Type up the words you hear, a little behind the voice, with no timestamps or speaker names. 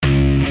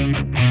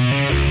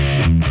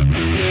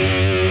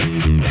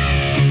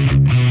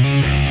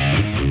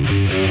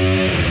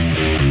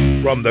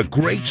From the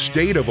great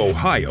state of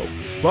Ohio,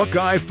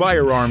 Buckeye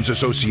Firearms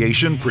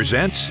Association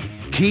presents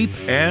Keep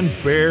and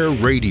Bear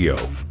Radio,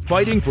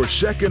 fighting for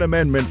Second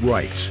Amendment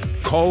rights,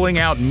 calling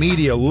out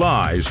media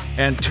lies,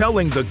 and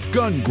telling the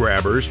gun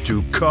grabbers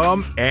to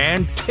come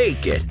and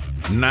take it.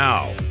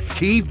 Now,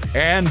 Keep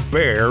and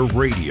Bear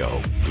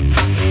Radio.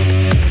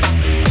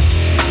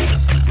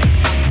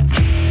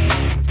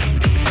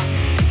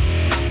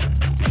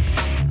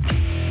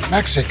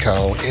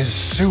 Mexico is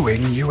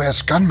suing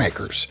U.S.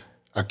 gunmakers,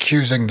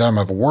 accusing them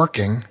of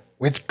working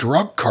with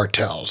drug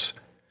cartels.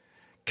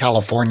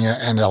 California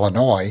and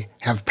Illinois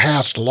have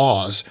passed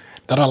laws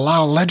that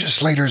allow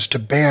legislators to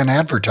ban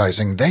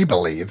advertising they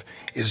believe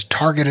is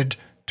targeted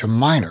to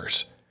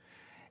minors.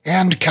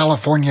 And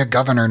California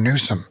Governor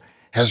Newsom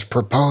has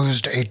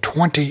proposed a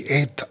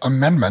 28th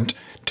Amendment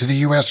to the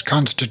U.S.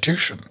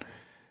 Constitution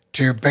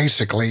to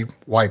basically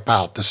wipe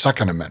out the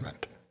Second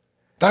Amendment.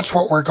 That's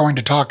what we're going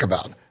to talk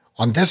about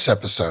on this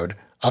episode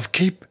of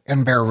Keep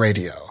and Bear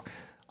Radio.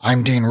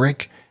 I'm Dean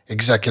Reek,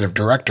 Executive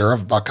Director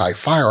of Buckeye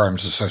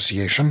Firearms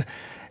Association,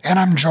 and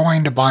I'm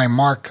joined by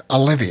Mark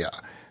Olivia,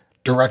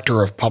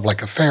 Director of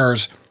Public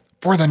Affairs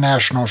for the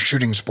National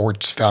Shooting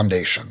Sports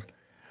Foundation.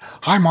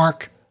 Hi,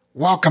 Mark.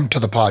 Welcome to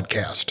the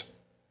podcast.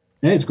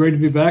 Hey, it's great to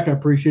be back. I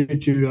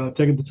appreciate you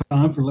taking the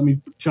time for letting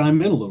me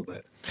chime in a little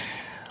bit.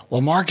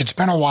 Well, Mark, it's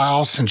been a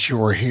while since you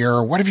were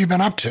here. What have you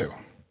been up to?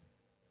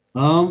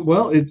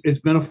 Well, it's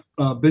been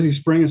a busy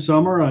spring and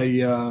summer.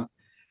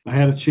 I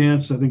had a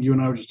chance, I think you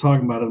and I were just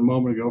talking about it a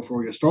moment ago before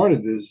we got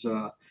started,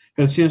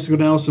 had a chance to go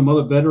down with some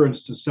other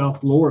veterans to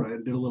South Florida.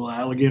 I did a little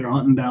alligator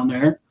hunting down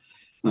there.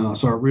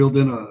 So I reeled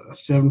in a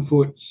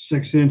 7-foot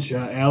 6-inch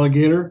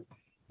alligator.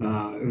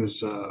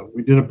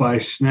 We did it by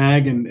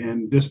snag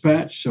and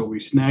dispatch. So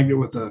we snagged it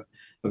with a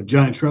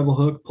giant treble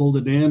hook, pulled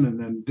it in, and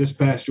then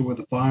dispatched it with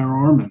a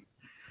firearm. And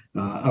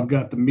I've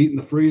got the meat in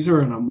the freezer,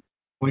 and I'm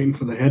waiting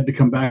for the head to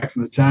come back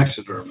from the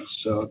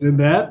taxidermist. So I did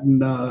that.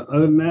 And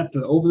other than that,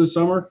 over the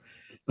summer,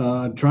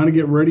 trying to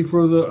get ready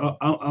for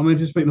I'm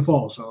anticipating the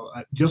fall. So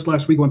just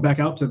last week, went back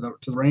out to the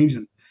range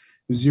and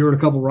zeroed a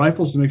couple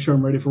rifles to make sure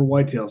I'm ready for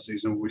whitetail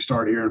season when we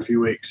start here in a few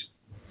weeks.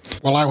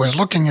 Well, I was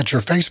looking at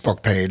your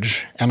Facebook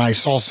page and I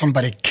saw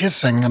somebody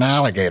kissing an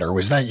alligator.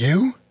 Was that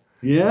you?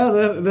 Yeah,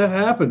 that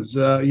happens.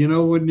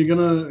 When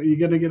you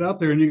got to get out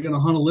there and you're gonna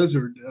hunt a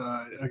lizard.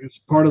 It's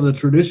part of the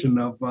tradition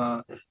of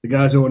the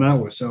guys I went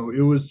out with. So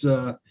it was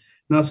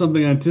not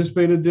something I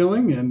anticipated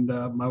doing, and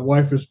my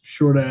wife was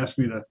sure to ask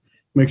me to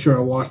make sure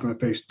I washed my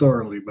face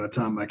thoroughly by the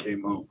time I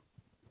came home.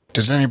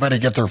 Does anybody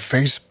get their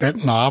face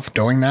bitten off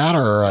doing that,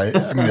 or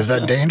is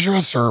that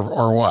dangerous,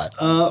 or what?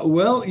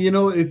 Well,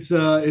 it's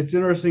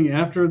interesting.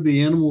 After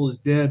the animal is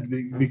dead,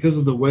 because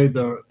of the way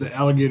the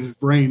alligator's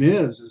brain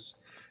is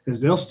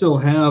they'll still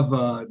have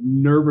a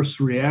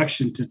nervous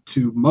reaction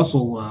to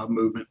muscle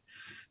movement.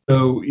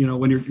 So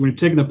when you're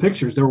taking the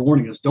pictures, they were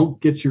warning us: don't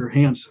get your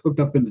hands hooked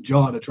up in the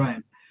jaw to try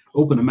and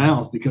open the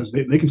mouth because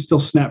they can still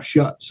snap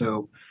shut.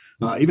 So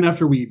even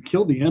after we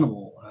killed the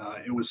animal,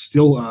 it was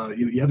still,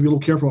 you have to be a little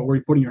careful about where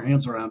you're putting your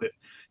hands around it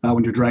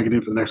when you're dragging it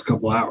in for the next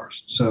couple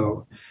hours.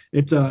 So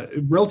it's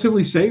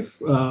relatively safe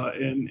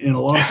and a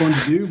lot of fun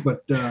to do,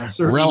 but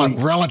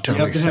certainly relatively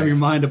you have to safe. have your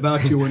mind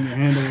about you when you're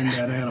handling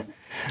that animal.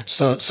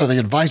 So the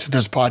advice of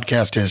this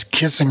podcast is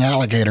kissing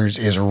alligators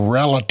is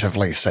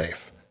relatively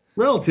safe.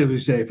 Relatively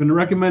safe, and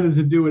recommended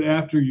to do it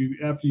after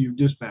you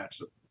dispatch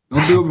them.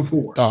 Don't do it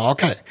before. Oh,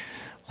 okay.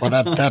 Well,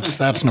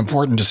 that's an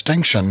important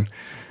distinction.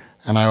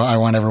 And I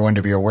want everyone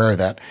to be aware of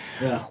that.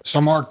 Yeah. So,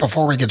 Mark,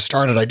 before we get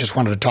started, I just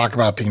wanted to talk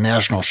about the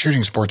National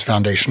Shooting Sports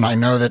Foundation. I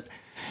know that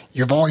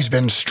you've always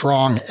been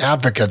strong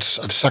advocates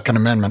of Second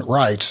Amendment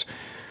rights,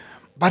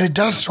 but it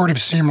does sort of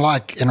seem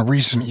like in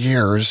recent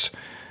years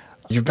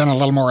you've been a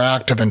little more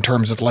active in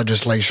terms of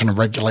legislation and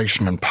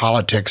regulation and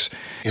politics.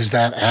 Is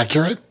that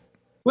accurate?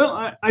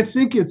 Well, I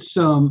think it's,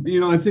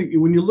 I think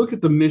when you look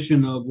at the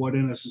mission of what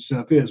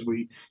NSSF is,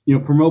 we,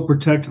 promote,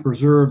 protect, and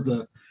preserve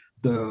the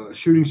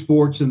shooting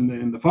sports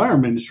and the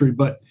firearm industry,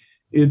 but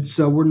it's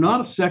we're not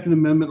a Second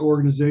Amendment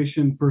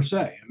organization per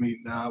se.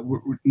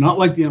 We're not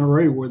like the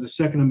NRA, where the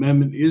Second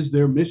Amendment is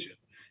their mission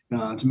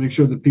to make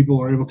sure that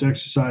people are able to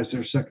exercise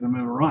their Second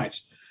Amendment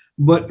rights.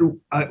 But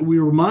we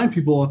remind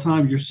people all the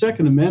time, your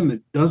Second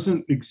Amendment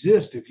doesn't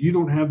exist if you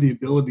don't have the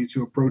ability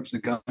to approach the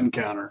gun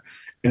counter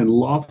and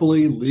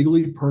lawfully,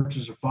 legally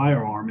purchase a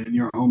firearm in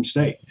your home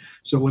state.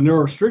 So when there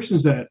are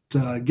restrictions that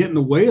get in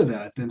the way of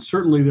that, then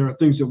certainly there are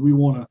things that we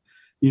want to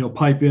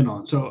pipe in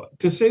on. So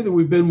to say that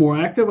we've been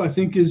more active, I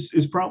think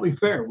is probably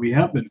fair. We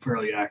have been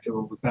fairly active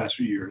over the past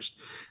few years.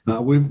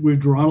 We've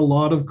drawn a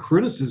lot of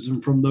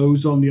criticism from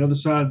those on the other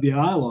side of the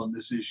aisle on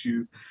this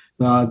issue.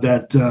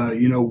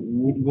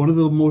 One of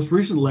the most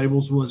recent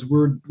labels was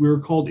we're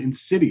called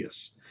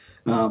insidious.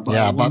 By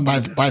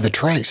the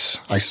Trace.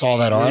 I saw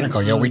that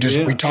article.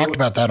 We talked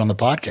about that on the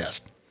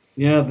podcast.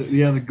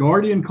 The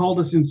Guardian called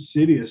us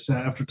insidious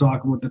after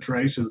talking with the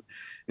Trace,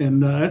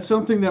 and that's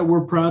something that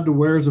we're proud to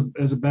wear as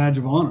a badge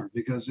of honor,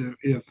 because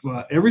if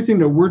everything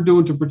that we're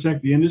doing to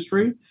protect the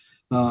industry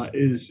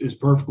is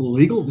perfectly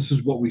legal. This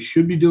is what we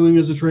should be doing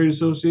as a trade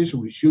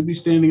association. We should be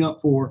standing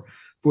up for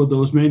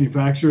those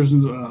manufacturers,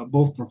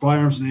 both for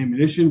firearms and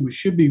ammunition. We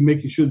should be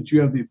making sure that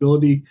you have the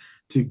ability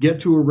to get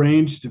to a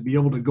range, to be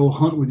able to go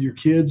hunt with your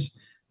kids,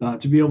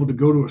 to be able to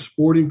go to a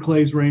sporting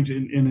clays range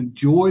and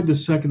enjoy the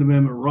Second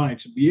Amendment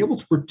rights, and be able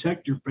to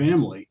protect your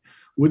family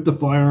with the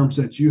firearms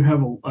that you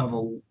have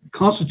a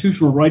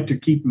constitutional right to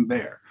keep and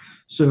bear.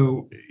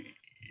 So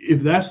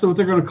if that's what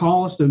they're going to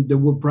call us, then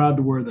we're proud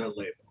to wear that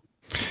label.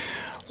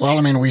 Well,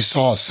 I mean, we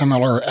saw a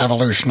similar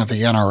evolution of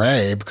the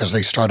NRA because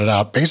they started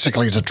out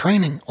basically as a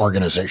training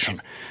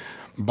organization.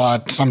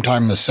 But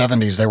sometime in the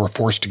 70s, they were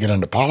forced to get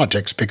into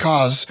politics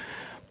because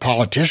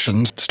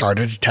politicians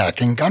started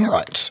attacking gun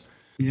rights.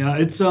 Yeah,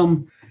 it's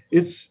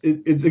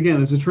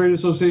again, it's a trade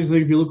association. I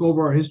think if you look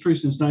over our history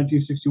since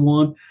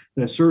 1961,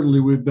 that certainly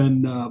we've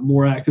been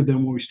more active than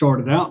when we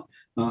started out.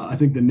 I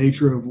think the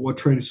nature of what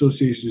trade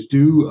associations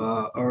do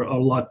are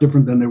a lot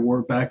different than they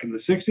were back in the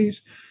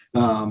 60s.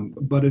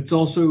 But it's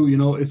also,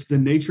 it's the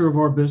nature of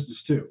our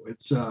business too.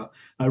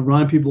 I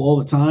remind people all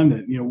the time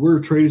that, we're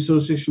a trade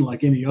association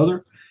like any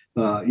other.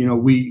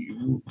 We,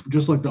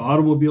 just like the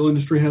automobile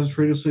industry has a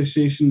trade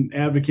association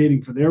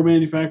advocating for their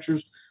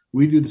manufacturers,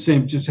 we do the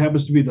same. It just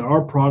happens to be that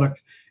our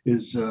product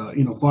is,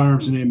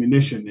 firearms and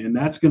ammunition, and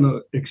that's going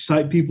to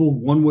excite people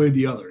one way or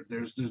the other.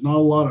 There's not a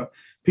lot of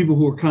people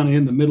who are kind of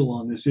in the middle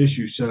on this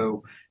issue.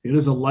 So it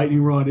is a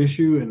lightning rod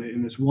issue,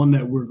 and it's one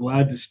that we're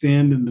glad to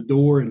stand in the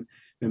door and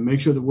make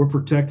sure that we're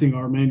protecting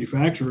our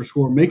manufacturers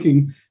who are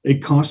making a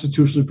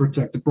constitutionally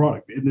protected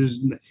product.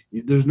 And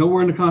there's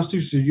nowhere in the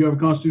Constitution that you have a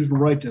constitutional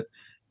right to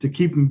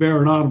keep and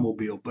bear an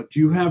automobile, but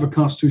you have a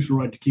constitutional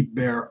right to keep and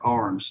bear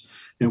arms.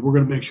 And we're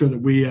going to make sure that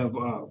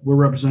we're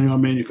representing our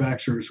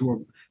manufacturers who are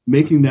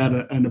making that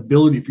an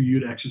ability for you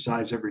to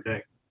exercise every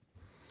day.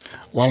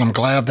 Well, I'm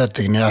glad that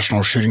the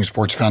National Shooting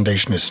Sports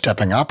Foundation is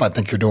stepping up. I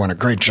think you're doing a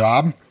great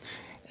job.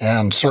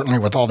 And certainly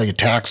with all the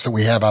attacks that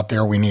we have out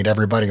there, we need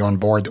everybody on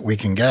board that we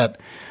can get.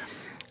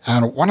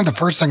 And one of the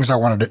first things I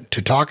wanted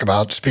to talk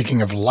about,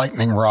 speaking of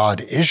lightning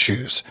rod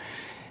issues,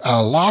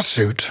 a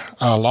lawsuit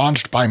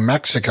launched by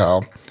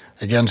Mexico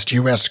against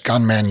U.S.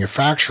 gun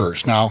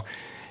manufacturers. Now,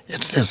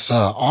 it's this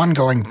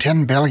ongoing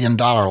 $10 billion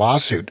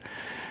lawsuit,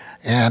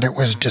 and it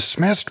was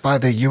dismissed by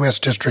the U.S.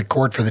 District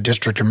Court for the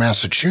District of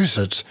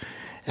Massachusetts,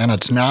 and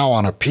it's now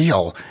on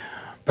appeal.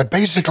 But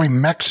basically,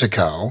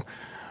 Mexico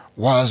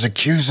was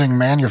accusing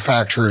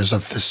manufacturers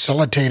of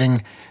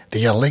facilitating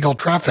the illegal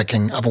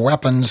trafficking of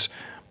weapons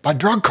by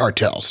drug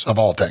cartels, of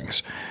all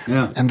things.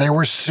 Yeah. And they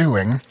were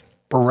suing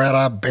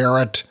Beretta,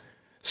 Barrett,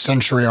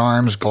 Century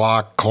Arms,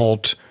 Glock,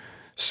 Colt,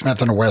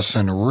 Smith &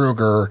 Wesson,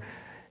 Ruger,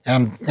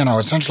 and,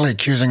 essentially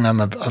accusing them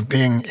of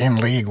being in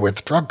league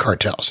with drug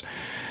cartels.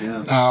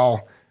 Yeah.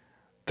 Now,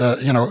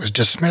 it was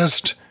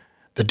dismissed.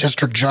 The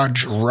district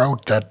judge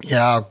wrote that,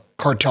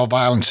 cartel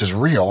violence is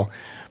real,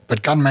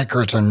 but gun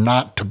makers are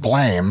not to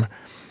blame.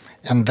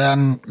 And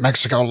then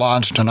Mexico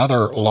launched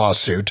another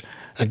lawsuit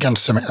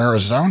against some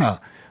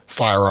Arizona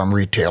firearm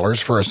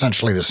retailers for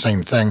essentially the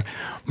same thing.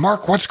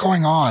 Mark, what's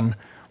going on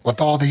with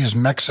all these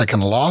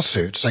Mexican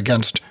lawsuits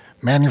against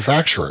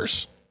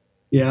manufacturers?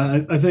 Yeah,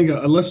 I think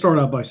let's start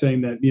out by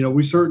saying that,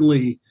 we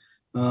certainly,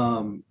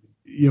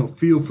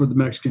 feel for the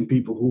Mexican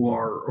people who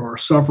are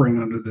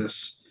suffering under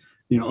this,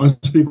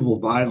 unspeakable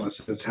violence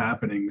that's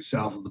happening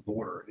south of the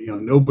border.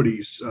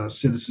 Nobody's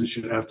citizens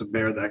should have to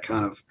bear that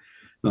kind of,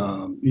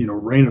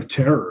 reign of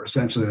terror,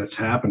 essentially, that's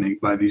happening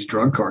by these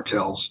drug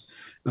cartels.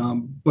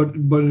 But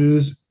it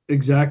is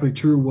exactly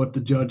true what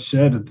the judge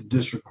said at the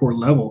district court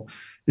level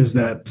is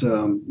that,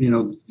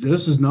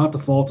 this is not the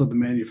fault of the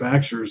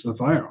manufacturers of the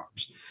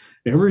firearms.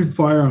 Every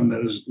firearm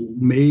that is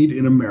made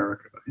in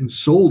America and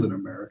sold in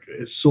America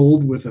is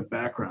sold with a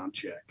background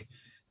check.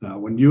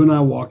 When you and I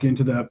walk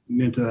into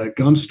that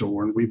gun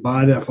store and we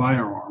buy that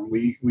firearm,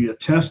 we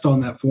attest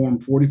on that form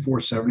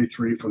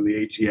 4473 from the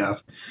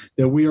ATF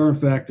that we are in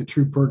fact the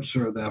true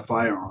purchaser of that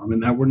firearm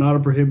and that we're not a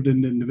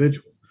prohibited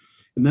individual.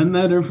 And then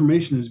that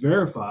information is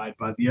verified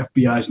by the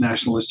FBI's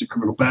National Instant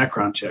Criminal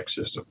Background Check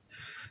System.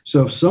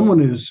 So if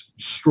someone is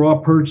straw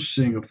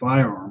purchasing a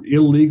firearm,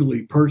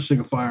 illegally purchasing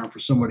a firearm for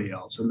somebody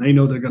else, and they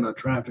know they're going to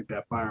traffic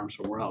that firearm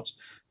somewhere else,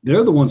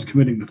 they're the ones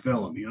committing the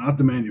felony, not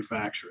the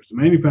manufacturers. The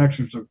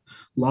manufacturers are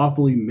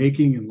lawfully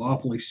making and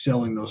lawfully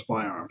selling those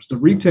firearms. The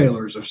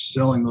retailers are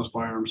selling those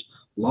firearms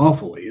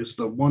lawfully. It's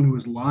the one who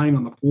is lying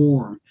on the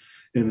form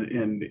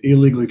and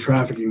illegally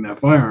trafficking that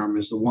firearm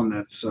is the one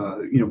that's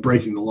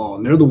breaking the law,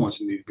 and they're the ones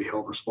that need to be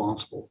held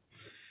responsible.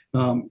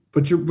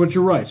 But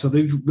you're right. So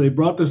they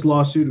brought this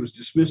lawsuit. It was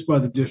dismissed by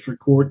the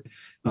district court.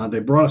 They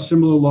brought a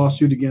similar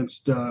lawsuit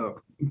against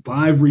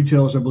 5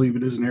 retailers, I believe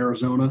it is, in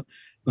Arizona,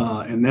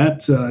 and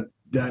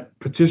that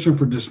petition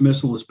for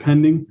dismissal is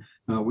pending.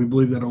 We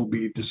believe that it will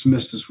be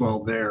dismissed as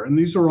well there. And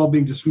these are all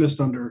being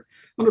dismissed under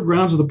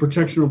grounds of the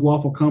Protection of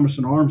Lawful Commerce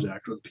in Arms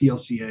Act, or the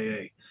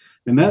PLCAA.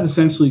 And that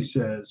essentially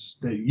says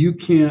that you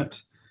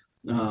can't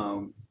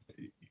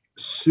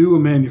sue a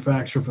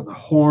manufacturer for the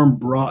harm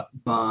brought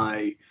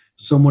by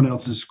someone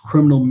else's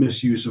criminal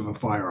misuse of a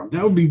firearm.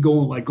 That would be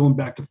going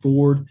back to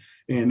Ford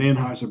and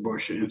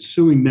Anheuser-Busch and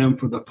suing them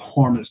for the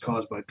harm that's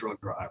caused by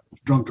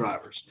drunk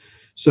drivers.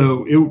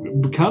 So it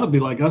would kind of be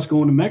like us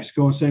going to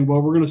Mexico and saying,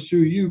 well, we're going to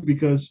sue you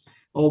because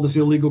all this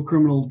illegal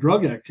criminal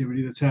drug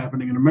activity that's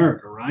happening in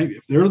America, right?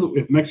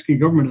 If Mexican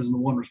government isn't the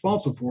one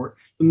responsible for it,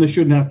 then they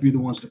shouldn't have to be the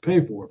ones to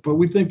pay for it. But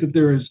we think that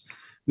there is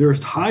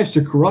ties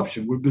to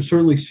corruption. We've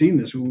certainly seen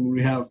this when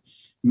we have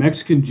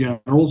Mexican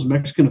generals,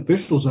 Mexican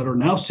officials that are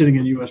now sitting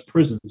in U.S.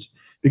 prisons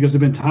because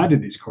they've been tied to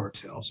these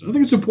cartels. And I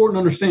think it's important to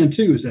understand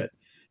too is that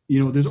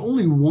there's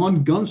only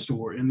one gun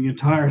store in the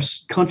entire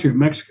country of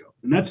Mexico,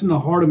 and that's in the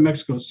heart of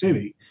Mexico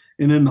City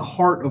and in the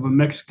heart of a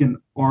Mexican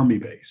army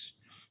base.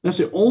 That's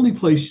the only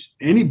place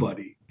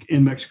anybody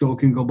in Mexico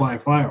can go buy a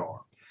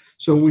firearm.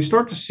 So when we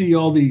start to see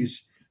all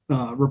these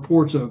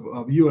reports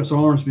of U.S.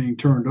 arms being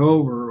turned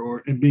over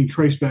and being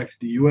traced back to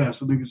the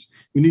U.S., I think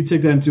we need to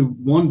take that into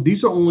one.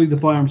 These are only the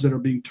firearms that are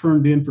being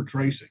turned in for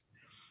tracing.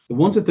 The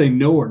ones that they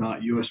know are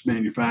not U.S.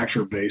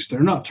 manufacturer based,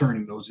 they're not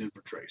turning those in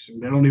for tracing.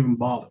 They don't even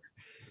bother.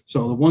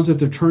 So the ones that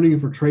they're turning in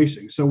for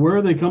tracing. So where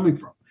are they coming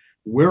from?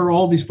 Where are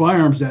all these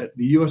firearms that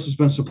the U.S. has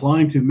been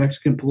supplying to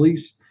Mexican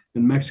police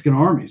and Mexican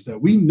armies that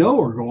we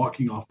know are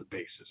walking off the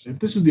bases? If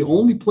this is the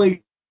only place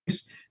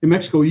in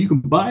Mexico you can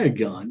buy a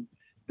gun,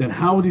 then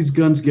how are these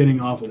guns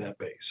getting off of that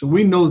base? So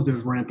we know that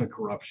there's rampant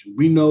corruption.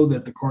 We know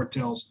that the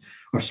cartels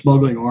are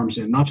smuggling arms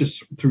in, not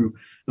just through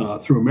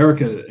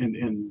America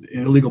and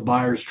illegal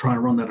buyers trying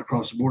to run that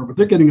across the border, but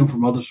they're getting them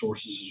from other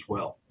sources as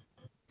well.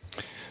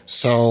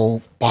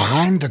 So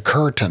behind the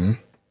curtain,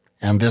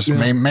 and this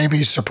may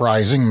be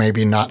surprising,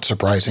 maybe not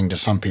surprising to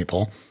some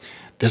people,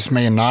 this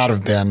may not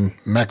have been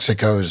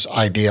Mexico's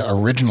idea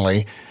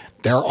originally.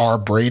 There are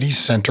Brady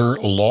Center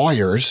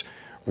lawyers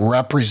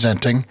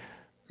representing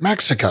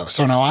Mexico.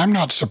 So now I'm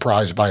not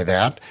surprised by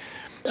that.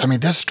 I mean,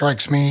 this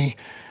strikes me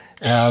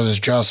as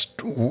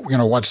just,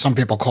 what some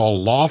people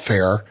call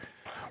lawfare,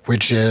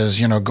 which is,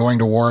 going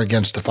to war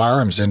against the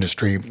firearms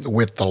industry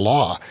with the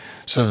law.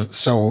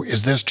 So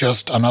is this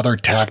just another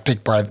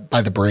tactic by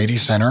the Brady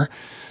Center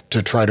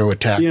to try to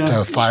attack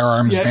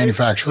firearms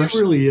manufacturers? It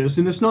really is.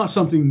 And it's not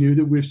something new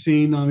that we've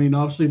seen. I mean,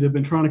 obviously, they've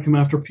been trying to come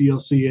after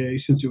PLCA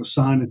since it was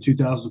signed in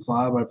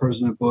 2005 by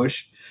President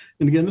Bush.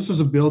 And again, this was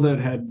a bill that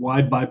had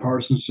wide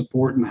bipartisan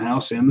support in the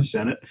House and the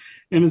Senate.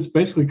 And it's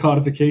basically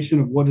codification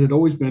of what had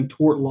always been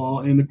tort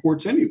law in the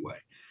courts anyway.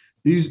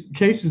 These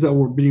cases that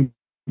were being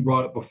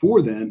brought up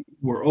before then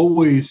were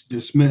always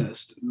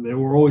dismissed. They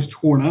were always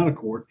torn out of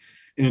court.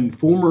 And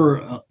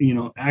former,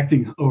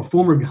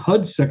 former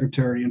HUD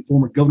secretary and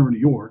former governor of New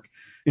York,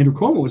 Andrew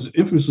Cuomo, was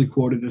infamously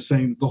quoted as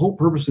saying that the whole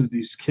purpose of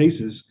these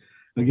cases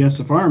against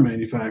the firearm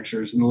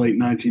manufacturers in the late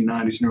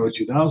 1990s and early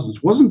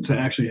 2000s wasn't to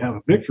actually have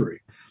a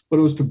victory, but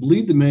it was to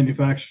bleed the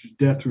manufacturers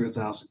to death through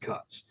 1,000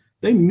 cuts.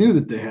 They knew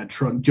that they had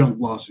junk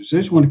lawsuits. They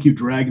just want to keep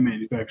dragging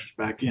manufacturers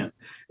back in.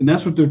 And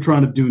that's what they're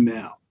trying to do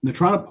now. They're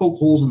trying to poke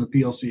holes in the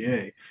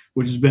PLCA,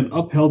 which has been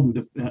upheld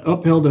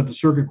at the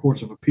Circuit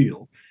Courts of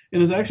Appeal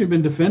and has actually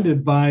been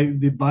defended by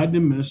the Biden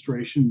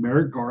administration,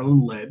 Merrick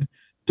Garland-led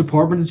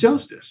Department of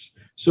Justice.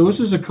 So this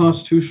is a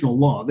constitutional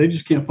law. They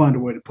just can't find a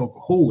way to poke a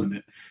hole in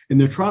it. And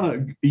they're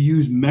trying to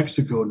use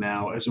Mexico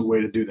now as a way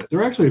to do that.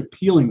 They're actually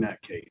appealing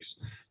that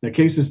case. That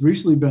case has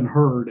recently been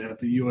heard at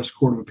the U.S.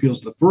 Court of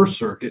Appeals, the First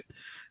Circuit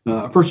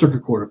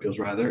Court of Appeals,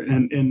 rather.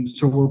 And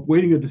so we're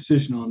waiting a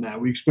decision on that.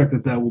 We expect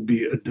that will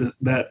be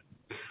that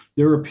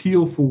their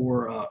appeal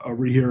for a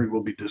rehearing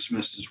will be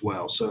dismissed as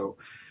well. So,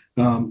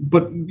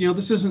 but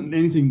this isn't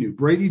anything new.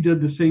 Brady did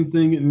the same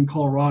thing in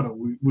Colorado.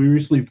 We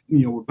recently,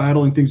 were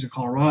battling things in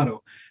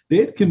Colorado. They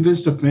had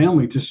convinced a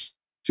family to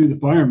sue the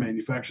fire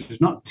manufacturers,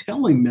 not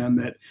telling them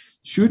that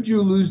should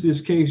you lose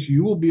this case,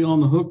 you will be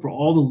on the hook for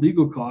all the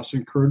legal costs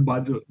incurred by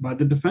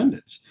the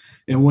defendants.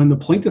 And when the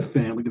plaintiff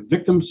family, the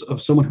victims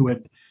of someone who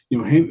had,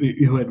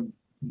 who had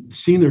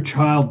seen their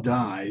child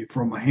die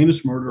from a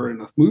heinous murder in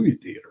a movie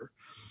theater,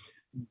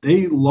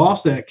 they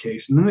lost that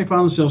case, and then they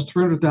found themselves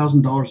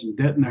 $300,000 in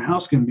debt, and their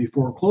house can be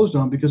foreclosed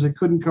on because they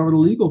couldn't cover the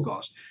legal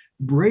costs.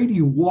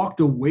 Brady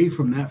walked away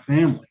from that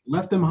family,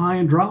 left them high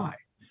and dry,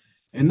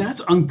 and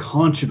that's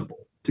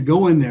unconscionable to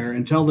go in there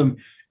and tell them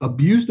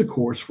abuse the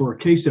courts for a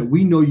case that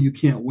we know you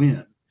can't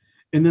win,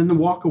 and then to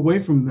walk away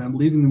from them,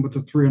 leaving them with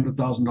a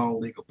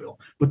 $300,000 legal bill.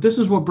 But this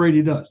is what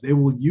Brady does. They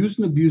will use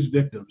and abuse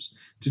victims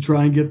to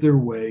try and get their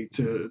way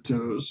to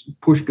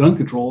push gun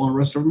control on the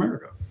rest of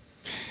America.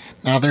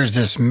 Now, there's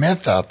this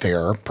myth out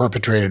there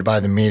perpetrated by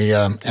the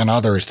media and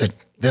others that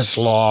this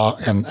law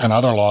and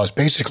other laws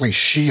basically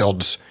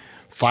shields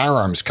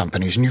firearms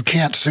companies, and you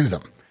can't sue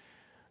them,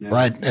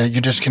 right?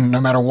 You just can,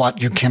 no matter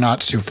what, you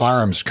cannot sue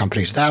firearms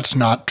companies. That's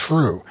not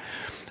true,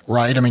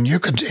 right? I mean, you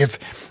could,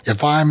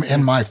 if I'm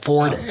in my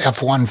Ford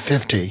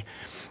F-150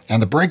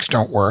 and the brakes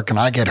don't work and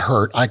I get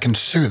hurt, I can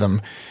sue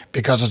them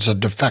because it's a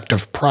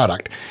defective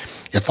product.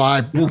 If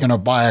I,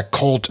 buy a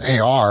Colt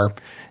AR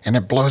and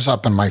it blows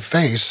up in my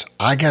face,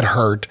 I get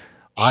hurt,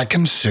 I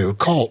can sue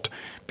Colt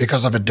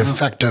because of a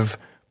defective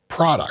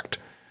product.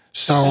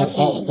 So,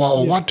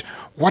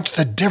 what's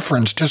the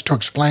difference, just to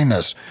explain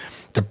this,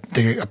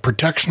 the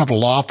Protection of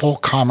Lawful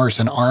Commerce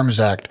in Arms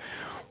Act.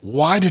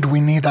 Why did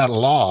we need that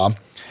law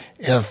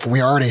if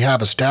we already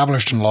have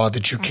established in law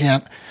that you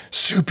can't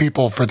sue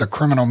people for the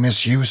criminal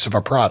misuse of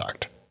a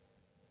product?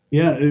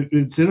 Yeah,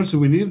 it's interesting.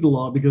 We needed the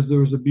law because there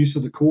was abuse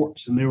of the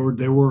courts, and they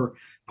were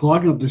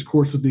clogging up these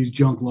courts with these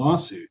junk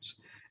lawsuits.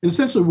 And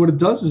essentially, what it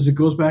does is it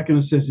goes back and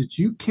it says that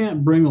you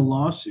can't bring a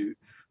lawsuit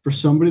for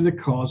somebody that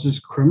causes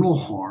criminal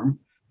harm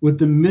with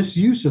the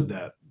misuse of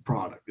that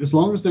product, as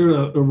long as they're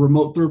a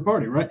remote third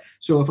party, right?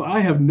 So if I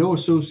have no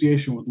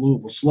association with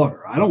Louisville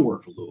Slugger, I don't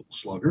work for Louisville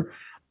Slugger.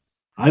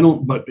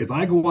 But if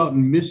I go out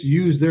and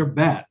misuse their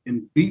bat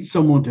and beat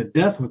someone to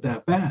death with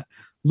that bat,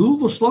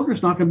 Louisville Slugger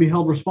is not going to be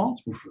held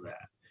responsible for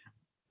that.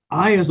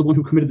 I, as the one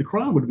who committed the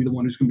crime, would be the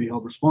one who's going to be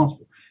held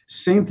responsible.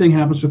 Same thing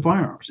happens with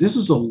firearms. This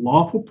is a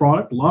lawful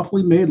product,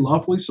 lawfully made,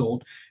 lawfully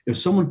sold. If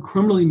someone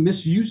criminally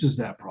misuses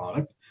that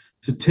product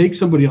to take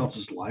somebody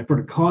else's life or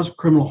to cause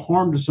criminal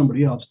harm to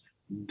somebody else,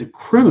 the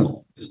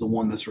criminal is the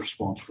one that's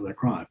responsible for that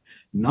crime,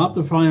 not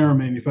the firearm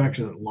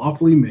manufacturer that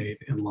lawfully made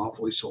and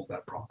lawfully sold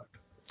that product.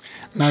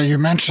 Now, you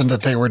mentioned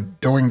that they were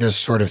doing this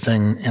sort of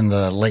thing in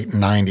the late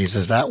 90s.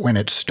 Is that when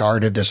it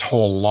started, this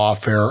whole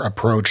lawfare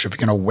approach of,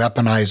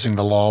 weaponizing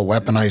the law,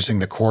 weaponizing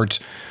the courts?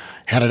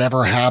 Had it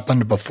ever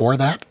happened before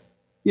that?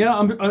 Yeah,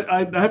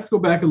 I have to go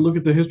back and look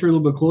at the history a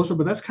little bit closer,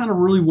 but that's kind of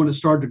really when it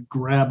started to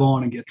grab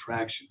on and get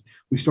traction.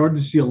 We started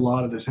to see a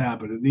lot of this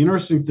happen. And the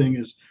interesting thing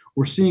is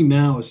we're seeing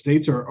now as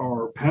states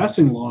are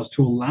passing laws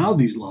to allow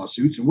these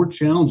lawsuits, and we're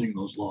challenging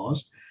those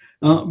laws.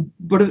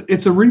 But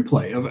it's a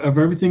replay of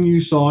everything you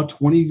saw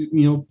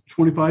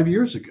 25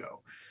 years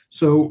ago.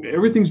 So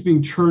everything's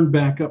being churned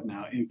back up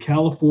now in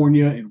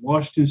California, in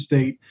Washington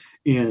State,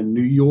 in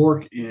New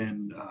York,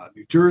 in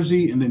New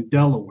Jersey, and in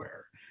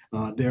Delaware.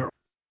 They're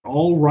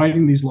all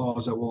writing these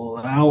laws that will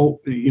allow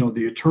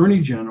the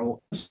Attorney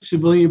General,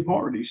 civilian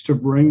parties, to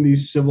bring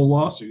these civil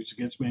lawsuits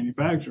against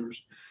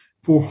manufacturers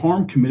for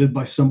harm committed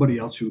by somebody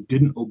else who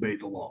didn't obey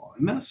the law.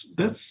 And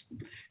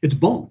it's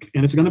bunk,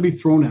 and it's going to be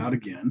thrown out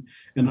again.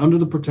 And under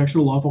the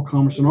Protection of Lawful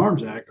Commerce in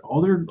Arms Act,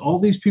 all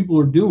these people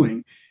are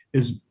doing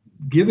is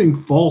giving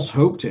false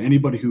hope to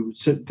anybody who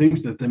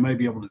thinks that they might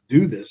be able to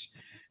do this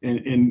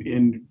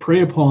and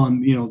prey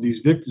upon these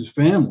victims'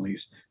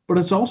 families. But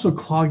it's also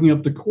clogging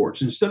up the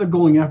courts. Instead of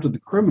going after the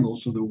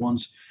criminals, so the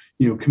ones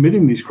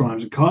committing these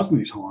crimes and causing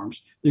these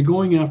harms, they're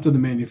going after the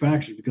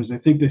manufacturers because they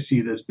think they see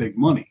it as big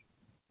money.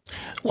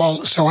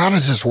 Well, so how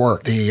does this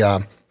work?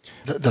 The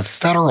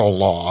federal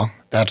law,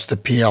 that's the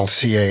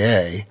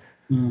PLCAA,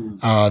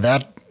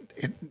 that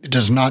it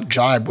does not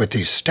jibe with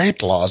these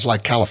state laws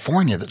like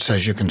California that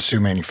says you can sue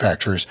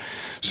manufacturers.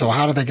 So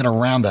how do they get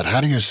around that? How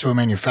do you sue a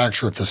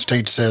manufacturer if the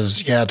state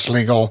says, yeah, it's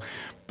legal,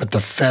 but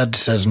the Fed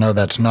says, no,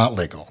 that's not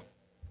legal?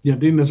 Yeah,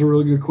 Dean, that's a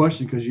really good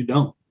question because you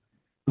don't.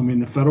 I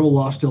mean, the federal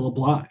law still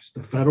applies.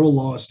 The federal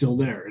law is still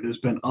there. It has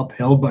been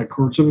upheld by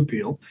courts of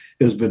appeal.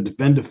 It has been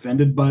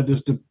defended by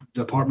this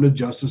Department of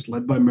Justice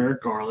led by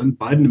Merrick Garland,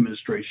 Biden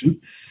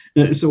administration.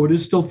 So it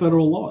is still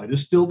federal law. It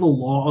is still the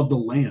law of the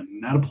land,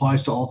 and that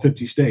applies to all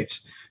 50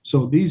 states.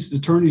 So these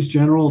attorneys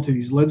general, to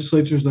these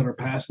legislatures that are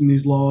passing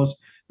these laws,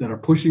 that are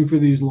pushing for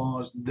these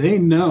laws, they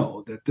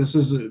know that this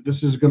is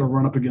going to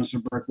run up against a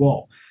brick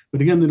wall.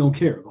 But again, they don't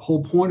care. The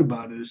whole point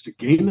about it is to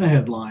gain the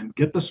headline,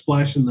 get the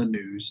splash in the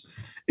news,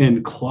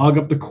 and clog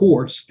up the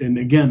courts, and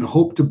again,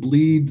 hope to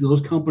bleed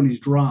those companies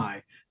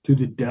dry through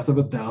the death of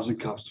 1,000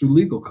 cuts through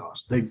legal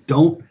costs. They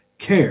don't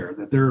care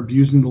that they're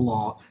abusing the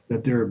law,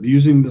 that they're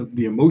abusing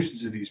the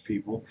emotions of these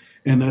people,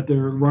 and that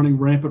they're running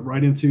rampant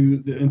right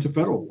into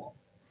federal law.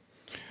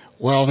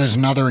 Well, there's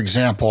another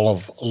example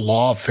of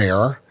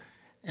lawfare,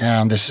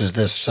 and this is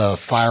this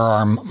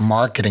firearm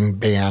marketing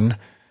ban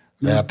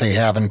that they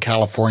have in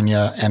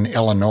California and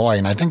Illinois,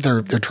 and I think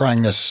they're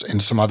trying this in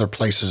some other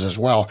places as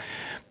well.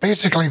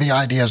 Basically, the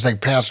idea is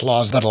they've passed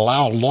laws that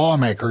allow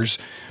lawmakers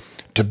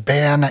to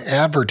ban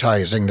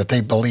advertising that they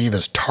believe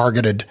is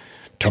targeted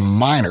to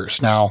minors.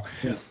 Now,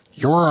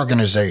 your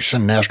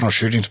organization, National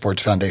Shooting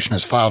Sports Foundation,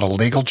 has filed a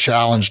legal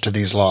challenge to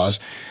these laws,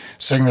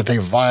 saying that they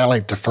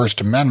violate the First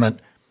Amendment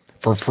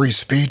for free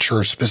speech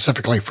or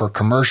specifically for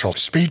commercial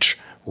speech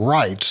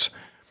rights.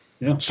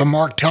 Yeah. So,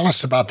 Mark, tell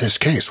us about this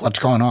case. What's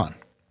going on?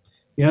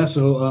 Yeah,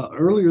 so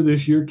earlier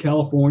this year,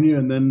 California,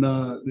 and then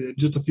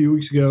just a few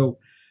weeks ago,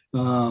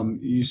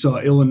 you saw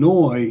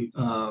Illinois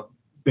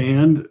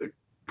banned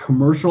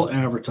commercial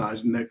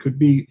advertising that could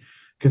be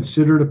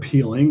considered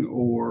appealing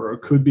or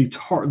could be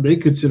they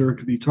consider it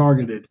could be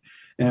targeted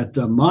at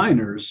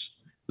minors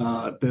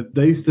that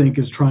they think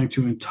is trying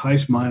to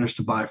entice minors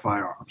to buy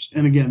firearms.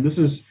 And again, this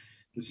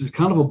is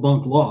kind of a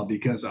bunk law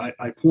because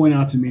I point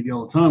out to media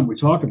all the time, we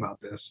talk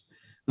about this.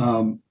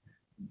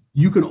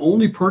 You can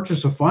only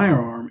purchase a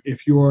firearm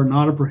if you are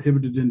not a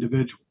prohibited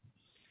individual.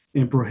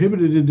 And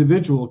prohibited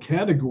individual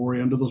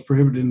category under those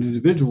prohibited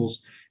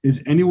individuals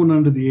is anyone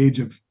under the age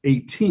of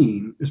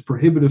 18 is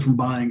prohibited from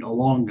buying a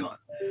long gun,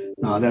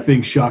 that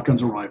being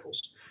shotguns or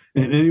rifles.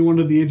 And anyone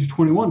under the age of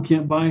 21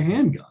 can't buy a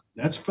handgun.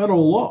 That's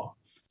federal law.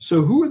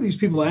 So who are these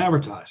people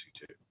advertising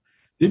to?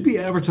 they'd be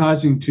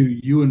advertising to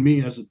you and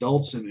me as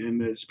adults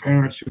and as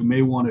parents who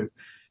may want to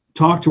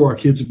talk to our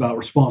kids about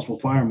responsible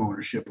firearm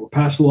ownership or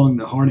pass along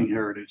the hunting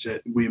heritage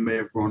that we may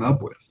have grown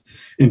up with,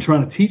 and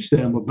trying to teach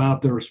them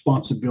about the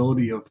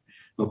responsibility of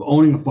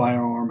owning a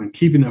firearm and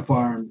keeping that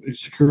firearm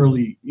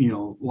securely,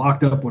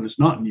 locked up when it's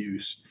not in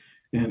use,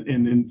 and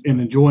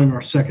enjoying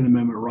our Second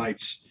Amendment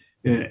rights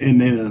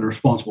in a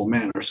responsible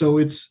manner. So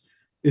it's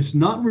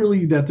not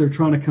really that they're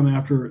trying to come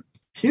after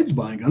kids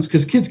buying guns,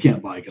 because kids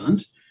can't buy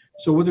guns.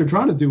 So what they're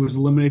trying to do is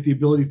eliminate the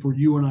ability for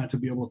you and I to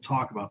be able to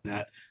talk about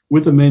that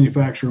with a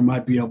manufacturer who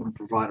might be able to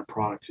provide a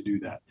product to do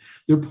that.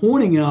 They're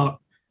pointing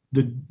out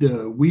the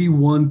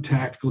We1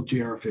 tactical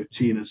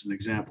JR-15 as an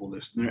example of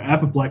this. And they're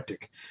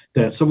apoplectic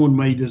that someone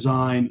may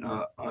design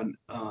a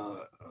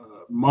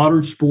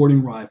modern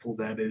sporting rifle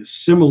that is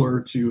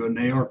similar to an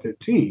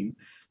AR-15,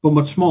 but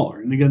much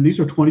smaller. And again, these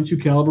are 22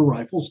 caliber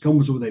rifles,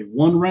 comes with a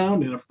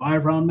 1-round and a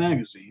 5-round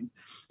magazine,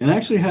 and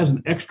actually has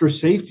an extra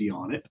safety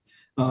on it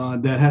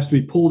that has to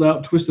be pulled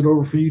out, twisted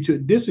over for you to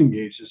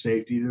disengage the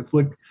safety, to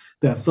flick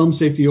that thumb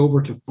safety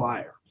over to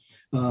fire.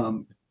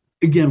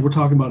 Again, we're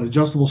talking about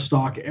adjustable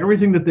stock.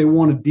 Everything that they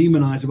want to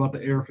demonize about the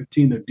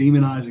AR-15, they're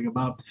demonizing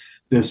about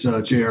this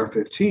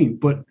JR-15.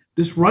 But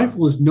this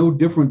rifle is no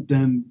different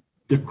than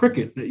the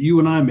cricket that you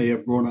and I may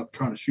have grown up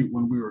trying to shoot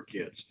when we were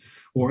kids,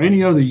 or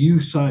any other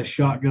youth-size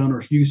shotgun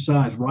or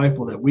youth-size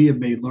rifle that we have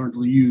learned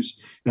to use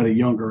at a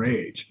younger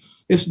age.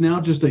 It's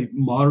now just a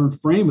modern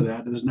frame of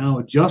that is now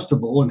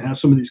adjustable and has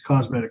some of these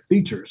cosmetic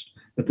features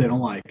that they don't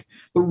like.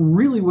 But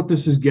really what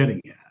this is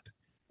getting at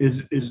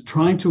is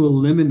trying to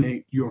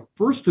eliminate your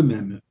First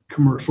Amendment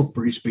commercial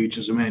free speech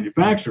as a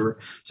manufacturer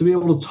to be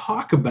able to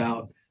talk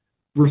about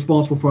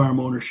responsible firearm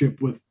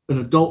ownership with an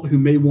adult who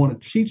may want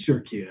to teach their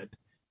kid.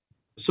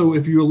 So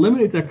if you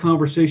eliminate that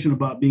conversation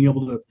about being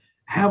able to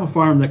have a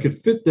firearm that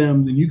could fit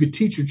them, then you could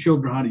teach your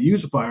children how to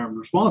use a firearm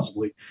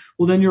responsibly.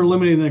 Well, then you're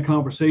eliminating that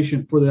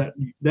conversation for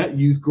that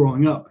youth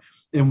growing up.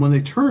 And when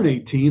they turn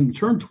 18,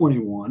 turn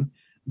 21,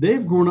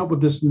 they've grown up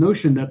with this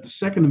notion that the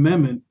Second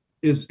Amendment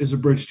is a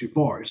bridge too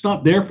far. It's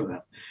not there for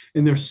them.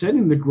 And they're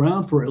setting the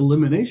ground for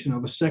elimination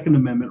of a Second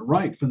Amendment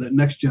right for the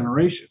next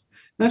generation.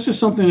 That's just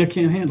something they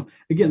can't handle.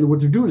 Again, what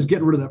they're doing is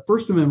getting rid of that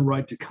First Amendment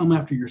right to come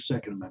after your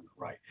Second Amendment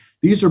right.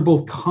 These are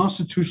both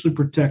constitutionally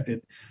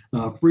protected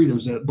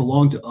freedoms that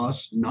belong to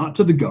us, not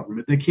to the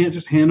government. They can't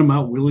just hand them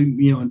out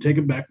and take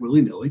it back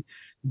willy-nilly.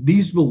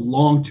 These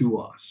belong to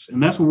us,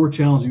 and that's what we're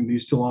challenging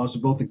these two laws,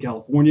 both in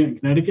California and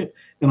Connecticut.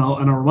 And I'll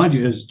remind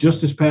you, as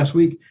just this past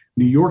week,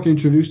 New York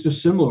introduced a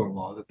similar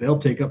law that they'll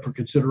take up for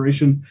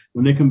consideration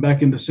when they come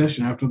back into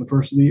session after the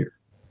first of the year.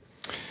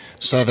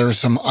 So there's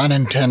some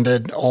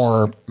unintended,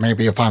 or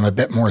maybe if I'm a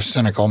bit more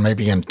cynical,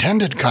 maybe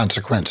intended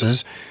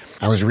consequences.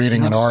 I was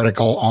reading an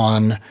article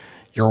on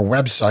your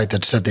website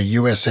that said the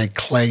USA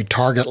Clay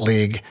Target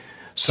League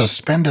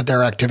suspended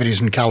their activities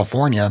in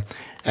California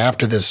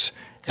after this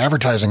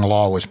advertising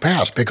law was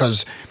passed,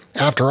 because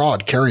after all,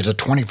 it carries a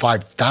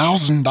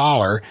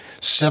 $25,000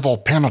 civil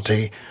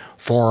penalty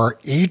for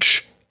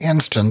each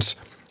instance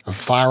of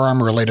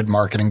firearm-related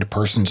marketing to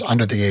persons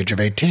under the age of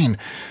 18.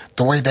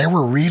 The way they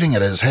were reading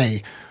it is,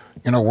 hey,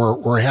 we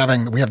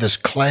have this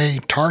Clay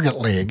Target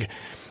League,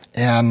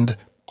 and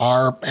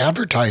our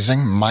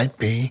advertising might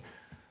be,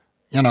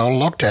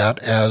 looked at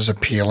as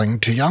appealing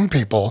to young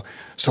people,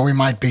 so we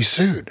might be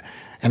sued.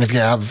 And if you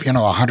have,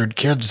 100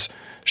 kids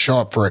show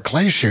up for a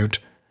clay shoot,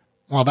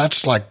 well,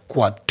 that's like,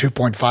 what,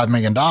 $2.5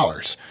 million.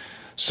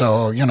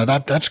 So,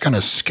 that's going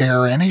to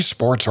scare any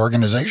sports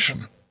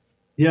organization.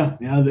 Yeah,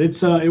 it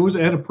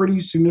had a pretty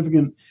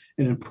significant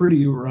and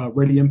pretty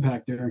ready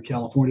impact there in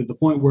California, to the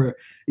point where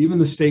even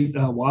the state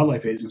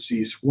wildlife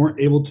agencies weren't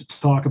able to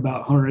talk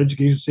about hunter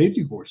education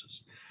safety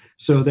courses.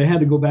 So they had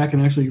to go back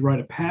and actually write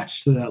a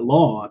patch to that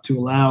law to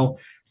allow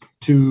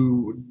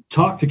to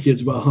talk to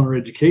kids about hunter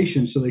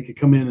education, so they could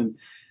come in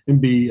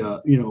and be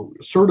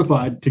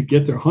certified to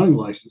get their hunting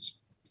license.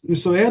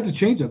 So they had to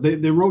change that.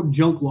 They wrote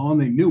junk law,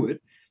 and they knew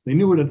it. They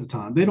knew it at the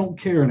time. They don't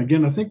care. And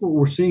again, I think what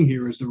we're seeing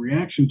here is the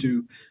reaction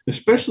to,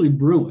 especially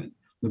Bruin.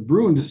 The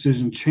Bruin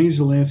decision changed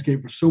the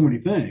landscape for so many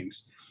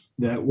things,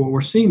 that what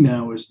we're seeing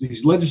now is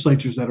these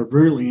legislatures that are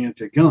very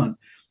anti-gun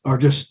are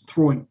just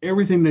throwing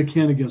everything they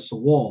can against the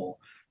wall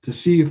to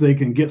see if they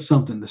can get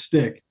something to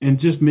stick, and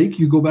just make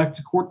you go back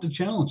to court to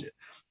challenge it.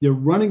 They're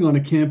running on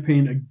a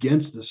campaign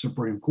against the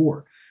Supreme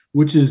Court,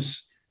 which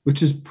is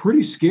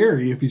pretty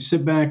scary if you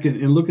sit back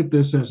and look at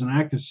this as an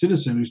active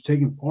citizen who's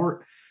taking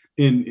part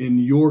in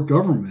your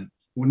government.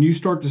 When you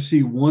start to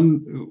see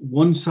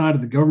one side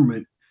of the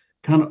government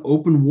kind of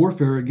open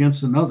warfare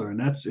against another,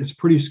 and it's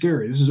pretty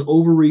scary. This is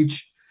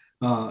overreach,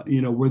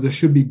 where there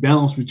should be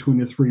balance between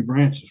the three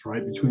branches,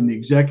 right? Between the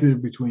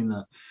executive, between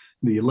the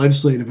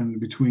legislative, and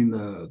between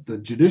the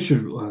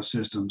judicial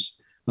systems.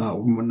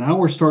 Now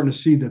we're starting to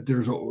see that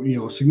there's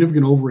a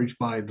significant overreach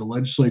by the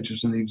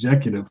legislatures and the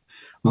executive,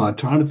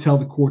 trying to tell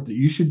the court that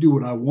you should do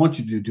what I want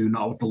you to do,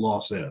 not what the law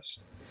says.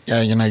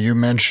 Yeah, you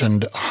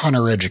mentioned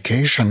hunter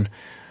education.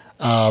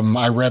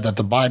 I read that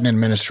the Biden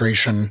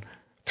administration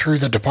through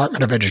the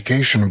Department of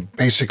Education,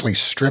 basically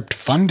stripped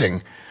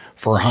funding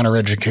for hunter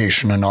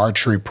education and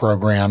archery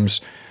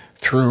programs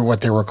through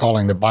what they were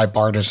calling the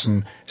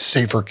Bipartisan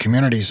Safer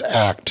Communities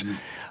Act.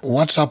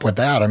 What's up with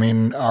that? I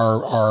mean,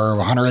 are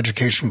hunter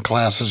education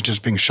classes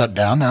just being shut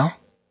down now?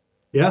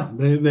 Yeah,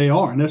 they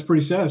are. And that's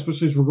pretty sad,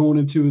 especially as we're going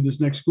into this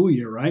next school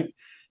year, right?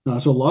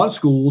 So a lot of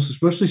schools,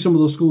 especially some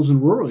of those schools in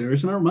rural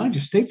areas, and I remind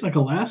you, states like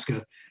Alaska,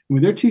 I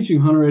mean, they're teaching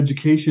hunter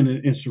education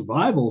and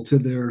survival to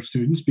their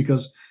students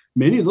because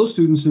many of those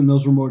students in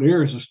those remote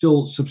areas are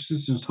still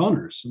subsistence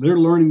hunters. So they're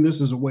learning this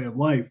as a way of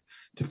life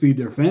to feed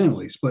their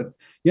families. But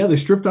yeah, they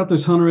stripped out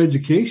this hunter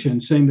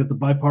education, saying that the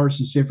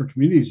Bipartisan Safer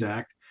Communities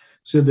Act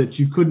said that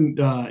you couldn't,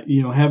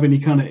 have any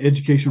kind of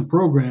educational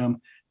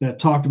program that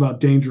talked about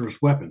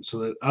dangerous weapons. So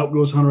that out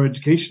goes hunter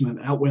education and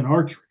out went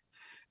archery.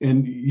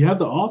 And you have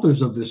the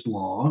authors of this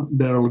law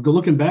that are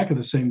looking back at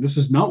this saying, this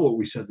is not what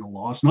we said in the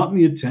law. It's not in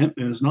the intent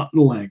and it's not in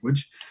the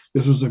language.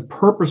 This was a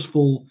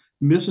purposeful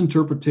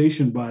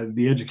misinterpretation by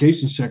the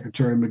Education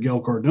Secretary, Miguel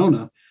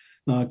Cardona,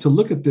 to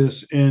look at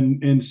this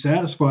and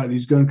satisfy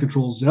these gun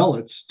control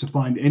zealots to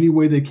find any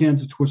way they can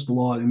to twist the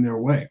law in their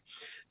way.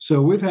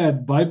 So we've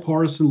had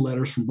bipartisan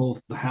letters from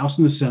both the House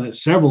and the Senate.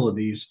 Several of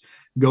these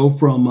go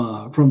from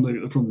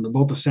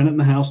both the Senate and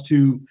the House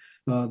to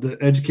the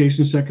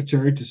Education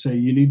Secretary to say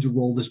you need to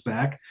roll this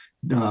back.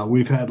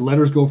 We've had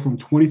letters go from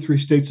 23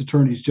 states'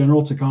 attorneys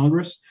general to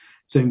Congress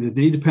saying that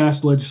they need to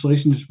pass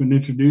legislation that's been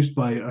introduced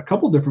by a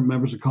couple different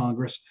members of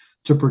Congress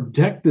to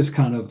protect this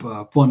kind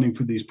of funding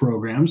for these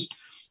programs.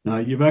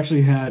 You've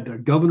actually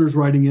had governors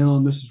writing in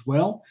on this as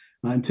well.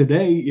 And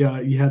today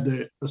you had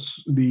the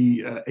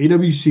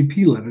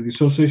AWCP letter, the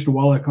Association of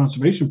Wildlife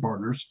Conservation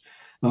Partners,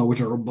 which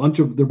are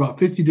they're about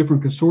 50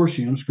 different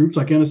consortiums. Groups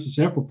like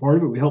NSSF were part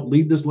of it. We helped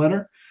lead this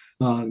letter.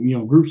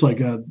 Groups like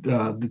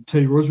the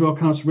Teddy Roosevelt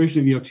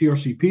Conservation,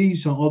 TRCP,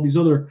 so all these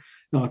other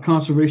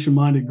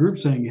conservation-minded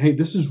groups saying, hey,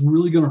 this is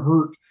really going to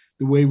hurt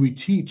the way we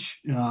teach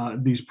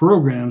these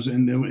programs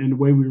and the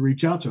way we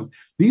reach out to them.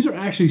 These are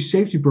actually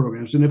safety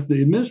programs. And if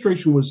the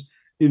administration was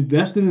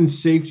invested in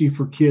safety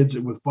for kids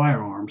with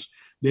firearms,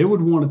 they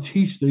would want to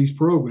teach these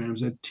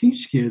programs that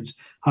teach kids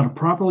how to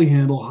properly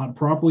handle, how to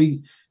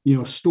properly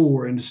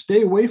store, and to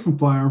stay away from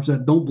firearms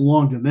that don't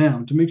belong to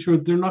them to make sure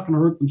that they're not going to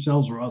hurt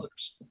themselves or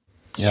others.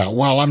 Yeah,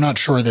 well, I'm not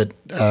sure that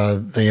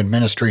the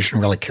administration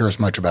really cares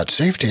much about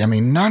safety. I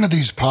mean, none of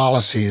these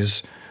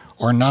policies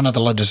or none of the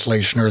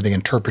legislation or the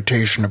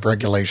interpretation of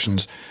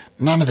regulations,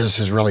 none of this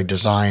is really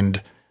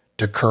designed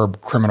to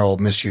curb criminal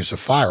misuse of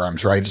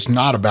firearms, right? It's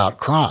not about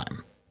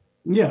crime.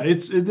 Yeah,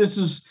 this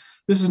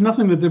is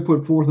nothing that they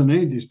put forth in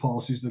any of these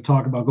policies that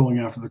talk about going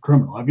after the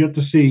criminal. I've yet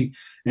to see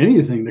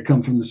anything that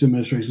comes from this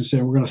administration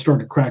saying we're going to start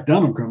to crack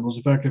down on criminals.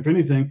 In fact, if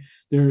anything,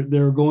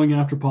 they're going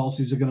after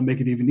policies that are going to make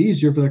it even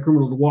easier for that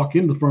criminal to walk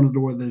in the front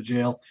door of the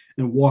jail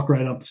and walk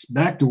right out the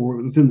back door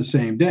within the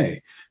same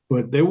day.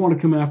 But they want to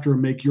come after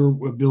and make your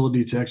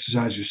ability to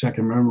exercise your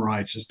Second Amendment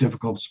rights as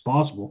difficult as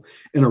possible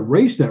and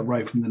erase that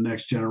right from the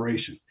next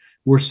generation.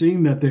 We're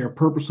seeing that they are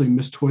purposely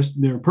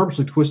twisting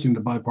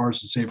the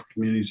Bipartisan Safer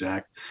Communities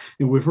Act,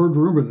 and we've heard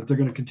rumor that they're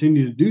going to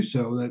continue to do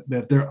so.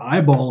 That they're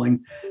eyeballing,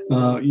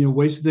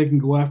 ways that they can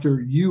go after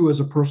you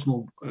as a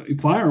personal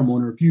firearm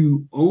owner. If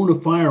you own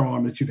a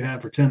firearm that you've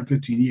had for 10 or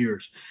 15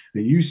 years,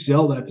 and you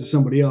sell that to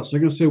somebody else,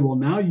 they're going to say, well,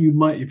 now you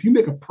might, if you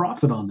make a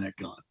profit on that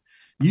gun,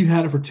 you've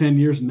had it for 10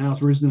 years, and now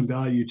it's risen in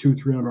value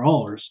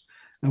 $200-$300.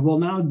 And well,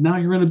 now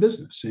you're in a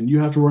business and you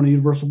have to run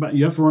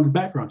a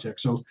background check.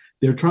 So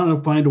they're trying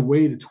to find a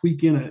way to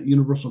tweak in a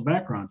universal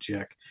background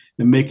check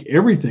and make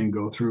everything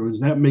go through. And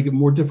that make it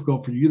more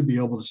difficult for you to be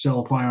able to sell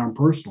a firearm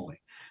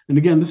personally. And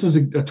again, this is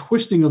a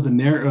twisting of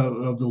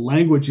the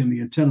language and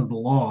the intent of the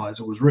law as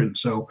it was written.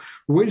 So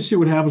we're waiting to see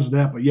what happens with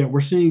that. But yeah, we're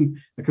seeing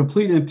a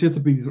complete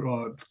antipathy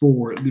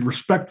for the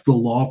respect for the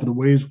law, for the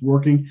way it's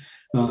working,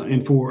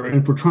 and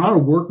for trying to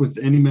work with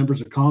any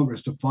members of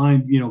Congress to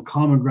find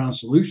common ground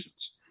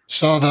solutions.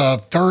 So the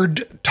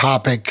third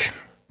topic,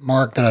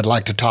 Mark, that I'd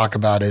like to talk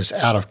about is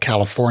out of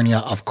California,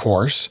 of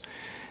course,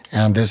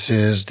 and this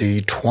is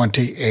the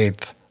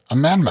 28th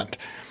Amendment.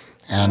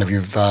 And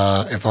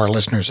if our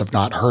listeners have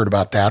not heard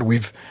about that,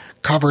 we've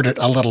covered it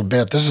a little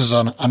bit. This is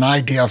an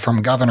idea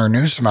from Governor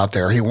Newsom out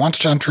there. He wants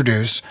to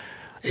introduce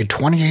a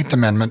 28th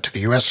Amendment to the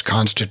U.S.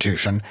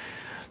 Constitution.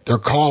 They're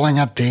calling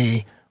it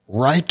the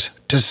right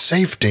to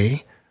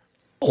safety,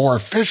 or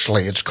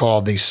officially it's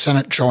called the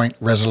Senate Joint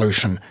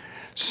Resolution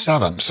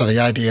 7. So the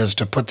idea is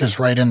to put this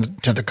right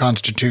into the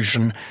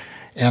Constitution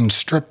and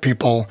strip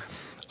people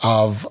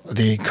of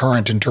the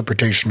current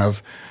interpretation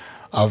of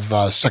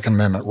Second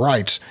Amendment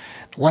rights.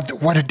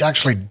 What it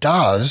actually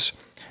does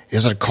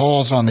is it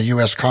calls on the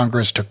U.S.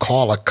 Congress to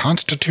call a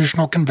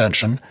constitutional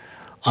convention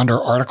under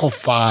Article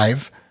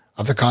 5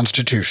 of the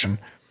Constitution,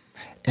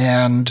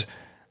 and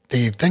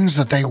the things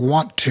that they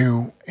want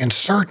to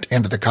insert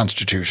into the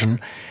Constitution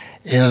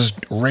is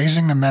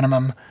raising the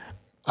minimum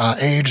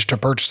age to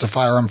purchase the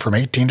firearm from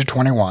 18 to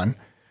 21,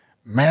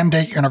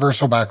 mandate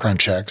universal background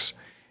checks,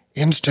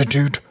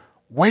 institute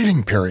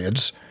waiting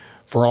periods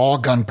for all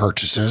gun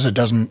purchases. It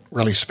doesn't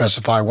really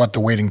specify what the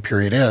waiting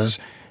period is.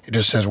 It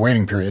just says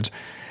waiting periods.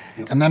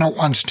 And then it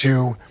wants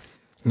to,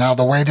 now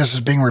the way this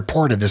is being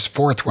reported, this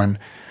fourth one,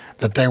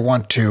 that they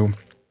want to,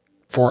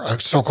 for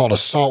so-called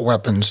assault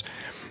weapons,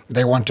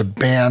 they want to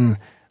ban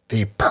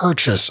the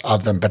purchase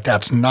of them, but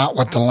that's not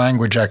what the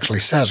language actually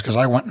says, because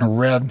I went and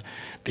read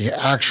the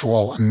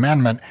actual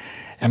amendment,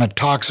 and it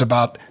talks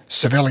about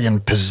civilian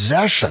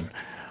possession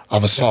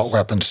of assault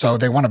weapons. So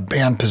they want to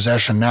ban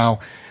possession. Now,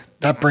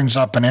 that brings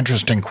up an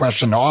interesting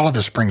question. All of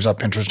this brings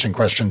up interesting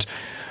questions.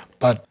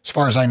 But as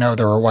far as I know,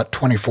 there are,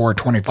 24,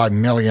 25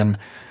 million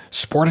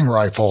sporting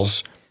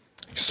rifles,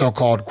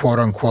 so-called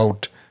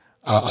quote-unquote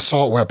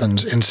assault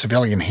weapons in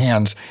civilian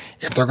hands.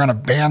 If they're going to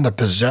ban the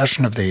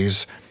possession of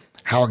these,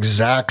 how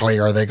exactly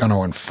are they going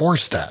to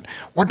enforce that?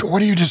 What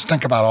do you just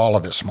think about all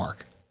of this,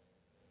 Mark?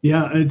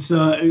 Yeah, it's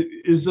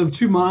of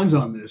two minds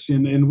on this,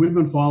 and we've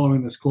been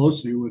following this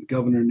closely with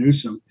Governor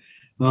Newsom.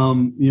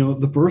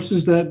 The first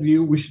is that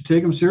we should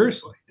take them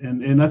seriously,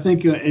 and I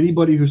think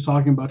anybody who's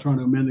talking about trying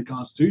to amend the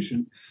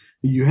Constitution,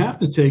 you have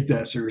to take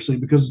that seriously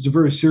because it's a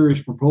very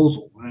serious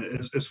proposal,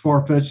 as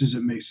far-fetched as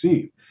it may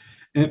seem.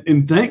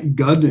 And thank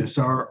goodness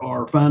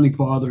our founding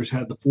fathers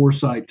had the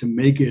foresight to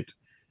make it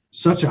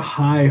such a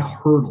high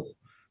hurdle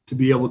to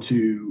be able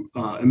to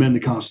amend the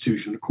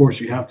Constitution. Of course,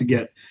 you have to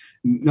get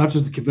not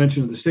just the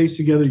convention of the states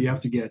together. You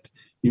have to get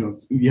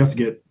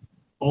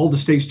all the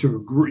states to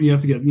agree. You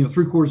have to get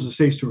 3/4 of the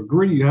states to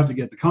agree. You have to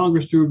get the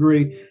Congress to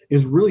agree.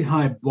 It's a really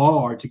high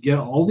bar to get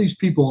all these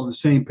people on the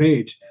same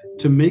page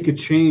to make a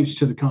change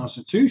to the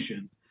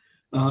Constitution.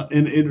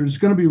 And it's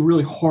going to be a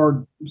really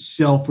hard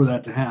sell for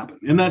that to happen.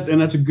 And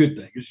that's a good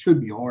thing. It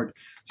should be hard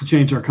to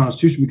change our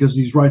Constitution because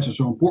these rights are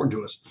so important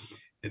to us.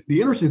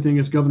 The interesting thing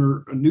is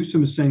Governor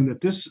Newsom is saying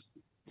that this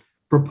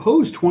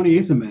proposed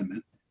 28th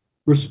Amendment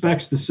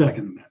respects the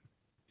Second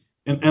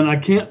Amendment. And I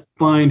can't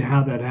find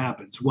how that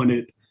happens when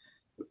it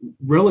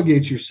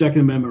relegates your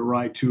Second Amendment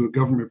right to a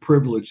government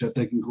privilege that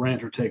they can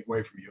grant or take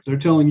away from you. If they're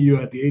telling you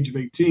at the age of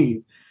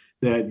 18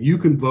 that you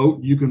can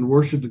vote, you can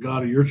worship the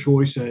God of your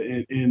choice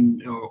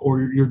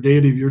or your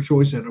deity of your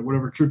choice at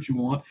whatever church you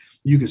want,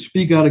 you can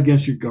speak out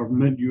against your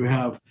government, you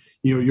have,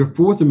 your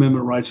Fourth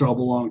Amendment rights all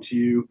belong to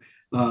you,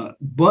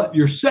 but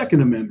your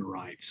Second Amendment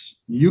rights,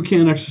 you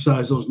can't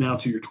exercise those now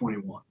till you're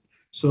 21.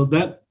 So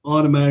that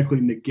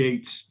automatically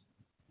negates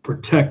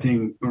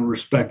protecting and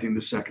respecting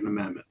the Second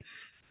Amendment.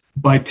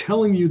 By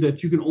telling you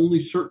that you can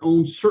only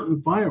own certain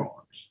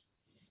firearms.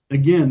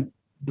 Again,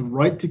 the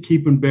right to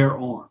keep and bear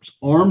arms.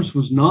 Arms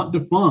was not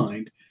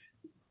defined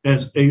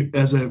as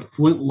a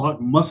flintlock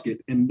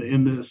musket in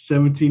the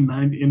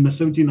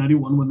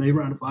 1791 when they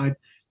ratified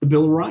the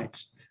Bill of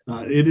Rights.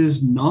 It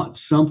is not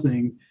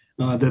something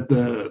that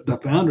the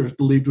founders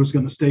believed was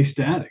going to stay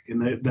static,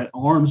 and that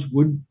arms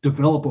would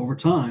develop over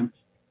time,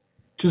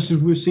 just as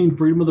we've seen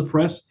freedom of the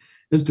press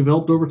has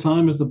developed over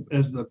time as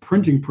the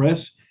printing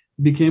press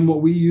became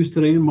what we use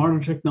today in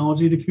modern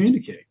technology to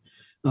communicate.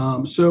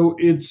 So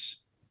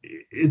it's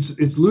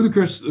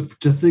ludicrous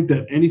to think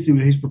that anything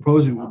that he's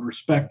proposing would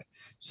respect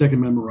Second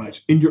Amendment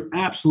rights. And you're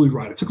absolutely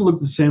right. I took a look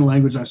at the same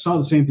language. I saw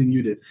the same thing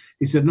you did.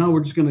 He said, no,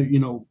 we're just going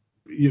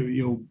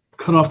to,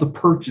 cut off the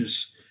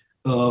purchase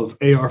of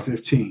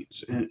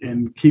AR-15s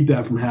and keep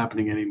that from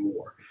happening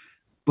anymore.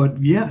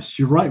 But yes,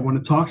 you're right. When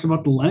it talks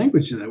about the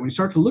language of that, when you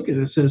start to look at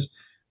it, it says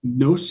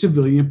no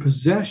civilian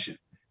possession.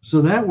 So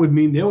that would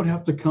mean they would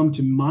have to come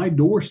to my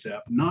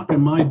doorstep, knock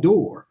on my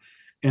door,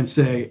 and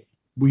say,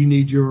 we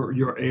need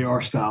your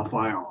AR-style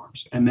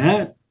firearms. And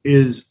that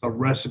is a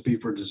recipe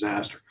for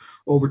disaster.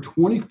 Over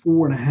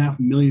 24.5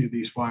 million of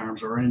these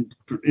firearms are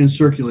in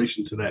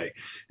circulation today.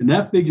 And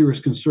that figure is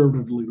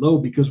conservatively low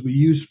because we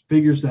use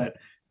figures that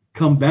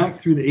come back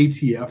through the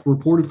ATF,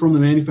 reported from the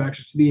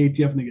manufacturers to the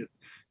ATF, and they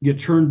get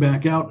churned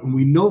back out. And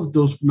we know that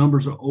those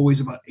numbers are always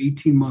about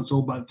 18 months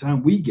old by the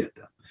time we get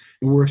them.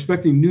 And we're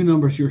expecting new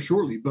numbers here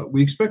shortly, but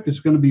we expect it's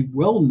going to be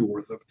well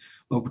north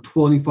of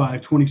 25,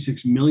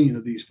 26 million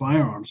of these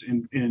firearms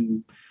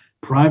in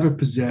private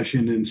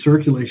possession and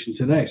circulation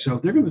today. So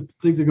if they're going to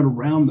think they're going to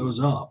round those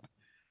up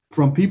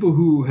from people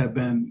who have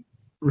been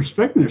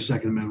respecting their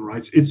Second Amendment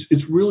rights,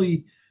 it's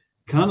really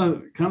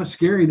kind of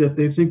scary that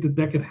they think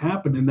that could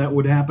happen, and that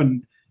would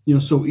happen,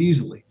 so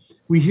easily.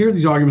 We hear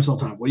these arguments all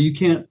the time. Well, you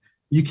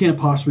can't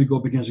possibly go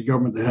up against a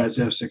government that has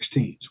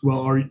F-16s.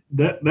 Well,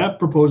 that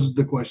proposes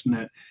the question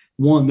that,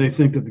 one, they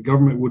think that the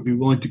government would be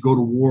willing to go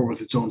to war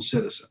with its own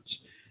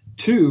citizens.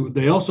 Two,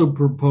 they also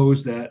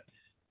propose that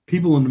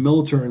people in the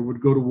military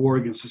would go to war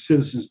against the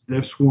citizens that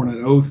have sworn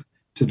an oath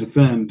to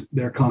defend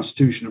their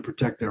Constitution and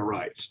protect their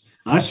rights.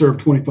 I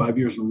served 25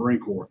 years in the Marine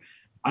Corps.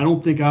 I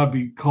don't think I'd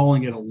be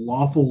calling it a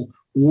lawful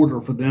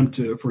order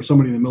for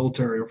somebody in the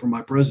military or for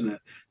my president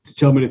to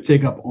tell me to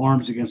take up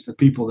arms against the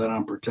people that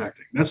I'm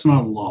protecting. That's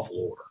not a lawful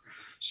order.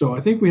 So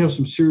I think we have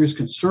some serious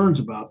concerns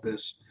about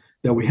this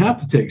that we have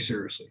to take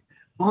seriously.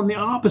 On the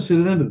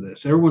opposite end of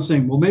this, everyone's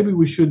saying, well, maybe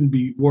we shouldn't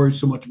be worried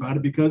so much about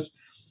it because,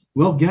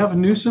 well, Gavin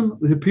Newsom,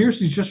 it appears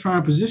he's just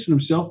trying to position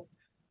himself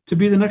to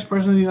be the next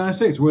president of the United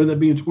States, whether that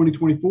be in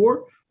 2024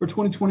 or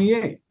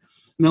 2028.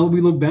 Now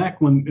we look back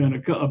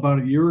about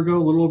a year ago,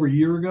 a little over a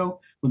year ago,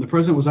 when the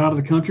president was out of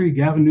the country,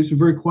 Gavin Newsom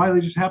very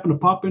quietly just happened to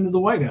pop into the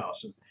White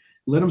House and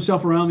let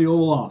himself around the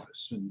Oval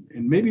Office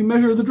and maybe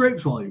measure the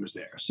drapes while he was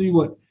there. See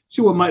what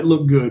might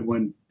look good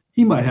when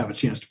he might have a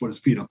chance to put his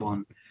feet up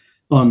on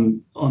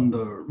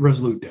the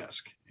Resolute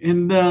desk.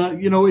 And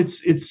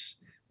it's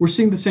we're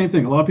seeing the same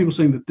thing. A lot of people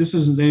saying that this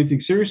isn't anything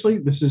seriously.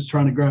 This is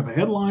trying to grab a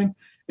headline,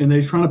 and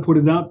they're trying to put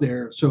it out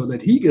there so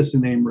that he gets the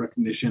name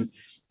recognition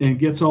and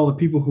gets all the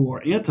people who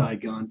are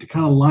anti-gun to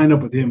kind of line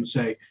up with him and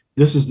say,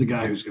 this is the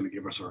guy who's going to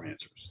give us our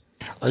answers.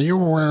 Are you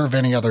aware of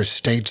any other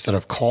states that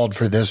have called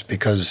for this?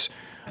 Because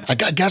I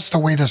guess the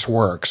way this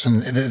works,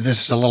 and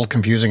this is a little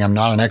confusing. I'm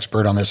not an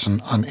expert on this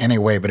on any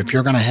way, but if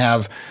you're going to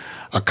have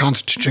a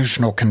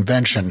constitutional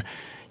convention,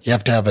 you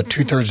have to have a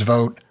 2/3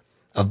 vote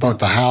of both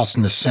the House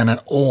and the Senate,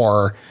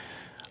 or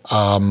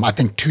I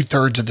think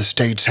 2/3 of the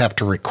states have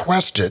to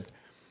request it.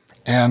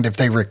 And if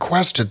they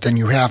request it, then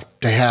you have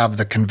to have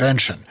the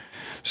convention.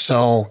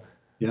 So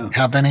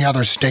have any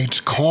other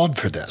states called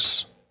for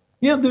this?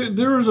 Yeah,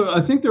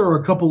 I think there are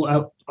a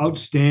couple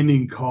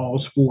outstanding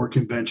calls for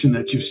convention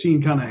that you've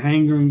seen kind of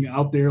hanging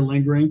out there,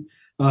 lingering.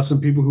 Some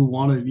people who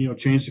want to,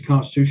 change the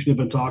Constitution have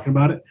been talking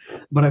about it.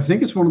 But I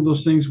think it's one of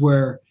those things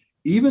where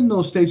even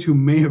those states who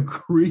may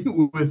agree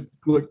with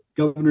what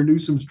Governor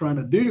Newsom's trying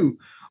to do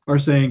are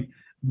saying,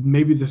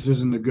 maybe this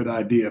isn't a good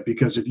idea,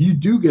 because if you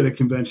do get a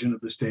convention of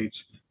the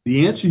states,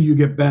 the answer you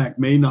get back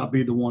may not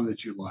be the one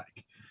that you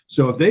like.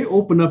 So if they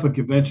open up a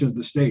convention of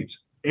the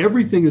states,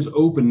 everything is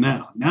open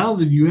now. Now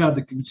that you have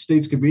the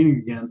states convening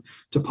again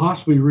to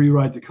possibly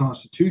rewrite the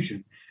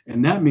Constitution,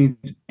 and that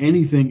means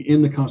anything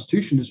in the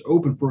Constitution is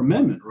open for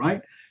amendment,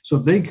 right? So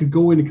if they could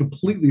go in and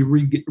completely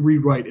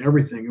rewrite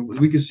everything, and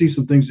we could see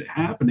some things that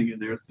are happening in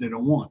there that they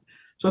don't want.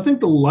 So I think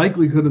the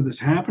likelihood of this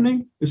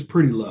happening is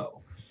pretty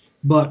low.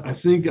 But I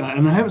think,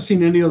 and I haven't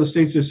seen any other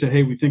states that say,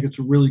 hey, we think it's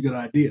a really good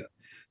idea.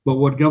 But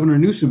what Governor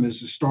Newsom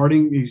is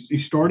starting,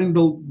 he's starting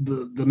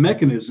the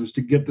mechanisms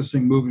to get this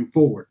thing moving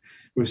forward.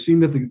 We've seen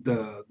that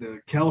the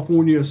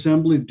California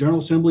Assembly, General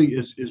Assembly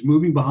is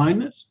moving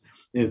behind this.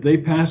 And if they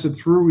pass it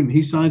through and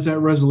he signs that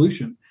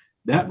resolution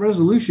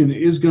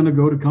is going to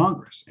go to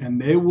Congress, and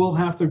they will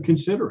have to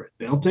consider it.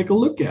 They'll take a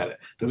look at it.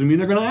 Doesn't mean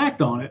they're going to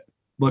act on it,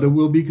 but it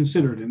will be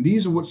considered. And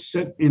these are what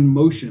set in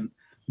motion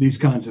these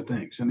kinds of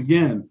things. And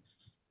again,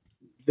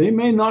 they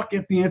may not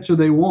get the answer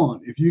they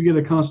want. If you get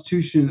a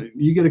constitution,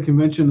 you get a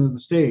convention of the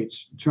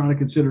states trying to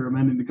consider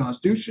amending the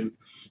Constitution,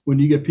 when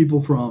you get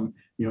people from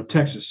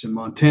Texas and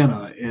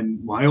Montana and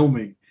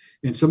Wyoming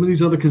and some of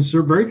these other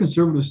very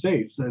conservative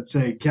states that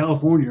say,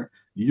 California,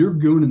 you're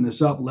gooning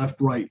this up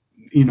left, right,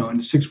 in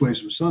the 6 ways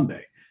from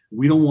Sunday.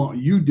 We don't want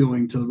you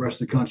doing to the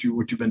rest of the country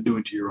what you've been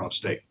doing to your own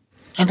state.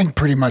 I think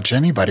pretty much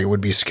anybody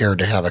would be scared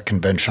to have a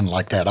convention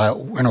like that.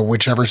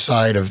 Whichever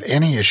side of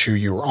any issue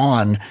you're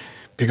on.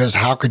 Because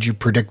how could you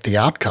predict the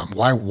outcome?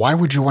 Why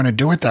would you want to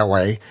do it that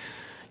way?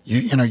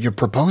 You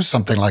propose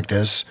something like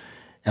this,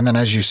 and then,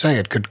 as you say,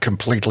 it could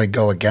completely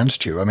go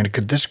against you. I mean,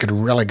 this could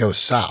really go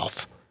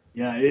south.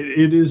 Yeah,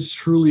 it is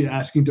truly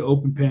asking to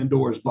open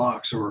Pandora's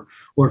box, or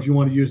if you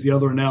want to use the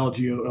other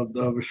analogy of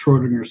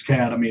Schrodinger's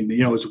cat. I mean,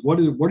 it's what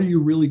are you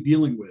really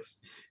dealing with?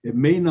 It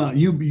may not.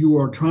 You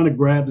are trying to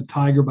grab the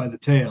tiger by the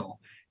tail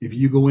if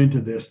you go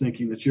into this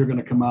thinking that you're going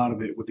to come out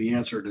of it with the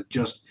answer to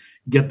just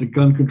get the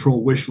gun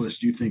control wish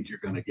list you think you're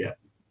going to get.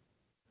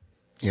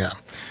 Yeah.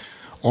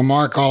 Well,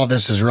 Mark, all of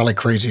this is really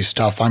crazy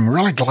stuff. I'm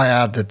really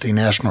glad that the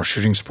National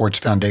Shooting Sports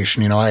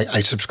Foundation, I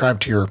subscribe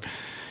to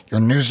your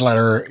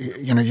newsletter.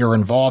 You're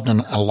involved in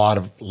a lot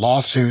of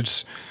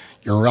lawsuits.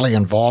 You're really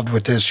involved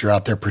with this. You're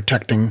out there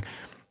protecting,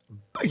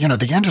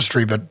 the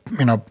industry, but,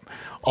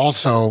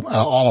 also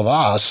all of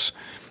us.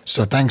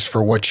 So thanks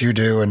for what you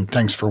do, and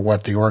thanks for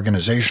what the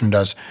organization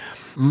does.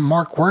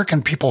 Mark, where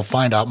can people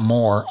find out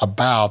more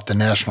about the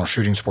National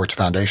Shooting Sports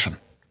Foundation?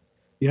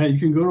 Yeah, you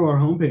can go to our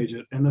homepage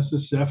at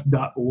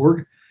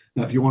nssf.org.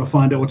 Now, if you want to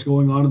find out what's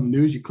going on in the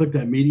news, you click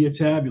that media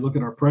tab, you look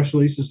at our press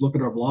releases, look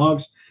at our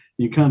blogs,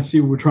 you kind of see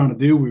what we're trying to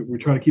do. We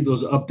try to keep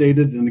those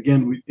updated. And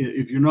again,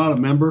 if you're not a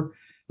member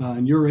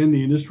and you're in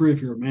the industry,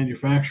 if you're a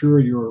manufacturer,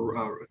 you're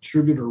a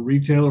distributor, or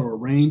retailer, or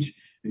range,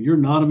 and you're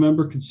not a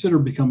member, consider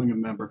becoming a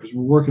member, because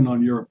we're working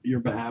on your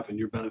behalf and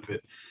your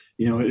benefit.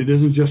 It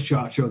isn't just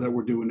SHOT Show that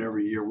we're doing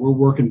every year. We're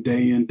working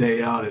day in,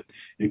 day out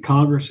in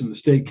Congress and the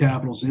state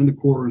capitals and the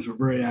courtrooms. We're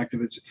very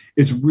active.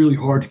 It's really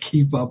hard to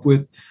keep up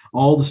with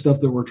all the stuff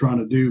that we're trying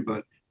to do,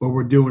 but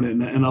we're doing it.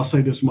 And I'll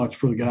say this much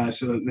for the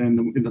guys and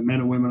the men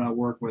and women I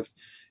work with.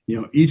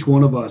 Each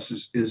one of us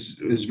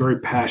is very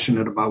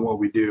passionate about what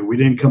we do. We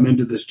didn't come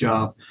into this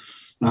job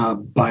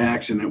by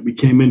accident. We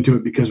came into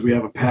it because we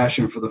have a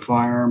passion for the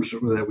firearms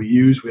that we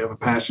use. We have a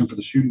passion for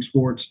the shooting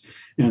sports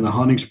and the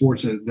hunting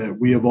sports that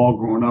we have all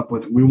grown up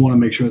with. We want to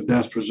make sure that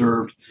that's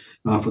preserved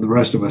for the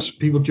rest of us.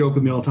 People joke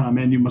with me all the time,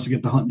 man, you must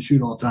get to hunt and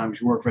shoot all the time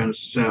because you work for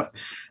NSSF.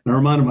 And I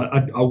remind them,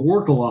 I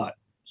work a lot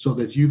so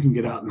that you can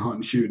get out and hunt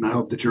and shoot, and I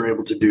hope that you're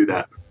able to do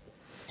that.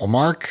 Well,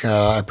 Mark,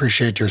 I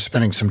appreciate your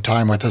spending some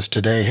time with us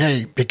today.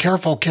 Hey, be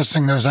careful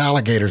kissing those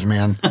alligators,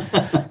 man,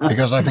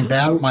 because I think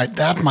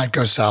that might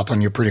go south on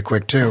you pretty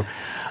quick too.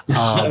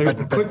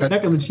 Quick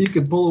peck on the cheek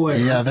and pull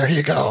away. Yeah, there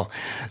you go.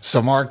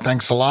 So, Mark,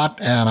 thanks a lot,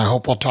 and I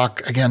hope we'll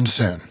talk again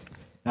soon.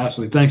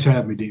 Absolutely. Thanks for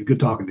having me, Dean. Good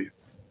talking to you.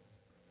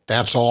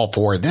 That's all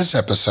for this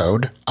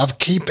episode of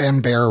Keep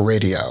and Bear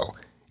Radio.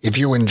 If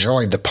you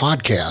enjoyed the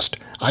podcast,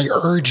 I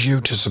urge you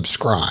to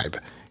subscribe.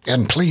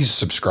 And please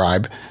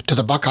subscribe to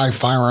the Buckeye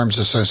Firearms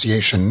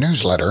Association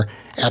newsletter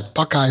at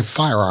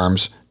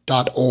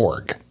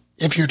buckeyefirearms.org.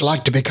 If you'd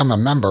like to become a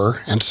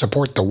member and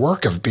support the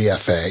work of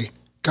BFA,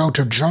 go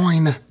to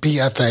joinbfa.org.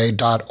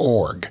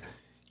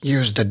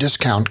 Use the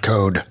discount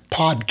code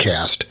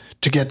PODCAST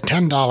to get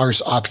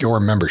 $10 off your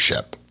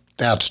membership.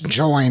 That's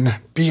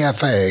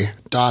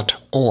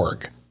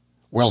joinbfa.org.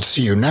 We'll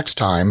see you next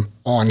time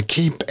on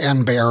Keep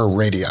and Bear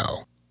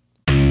Radio.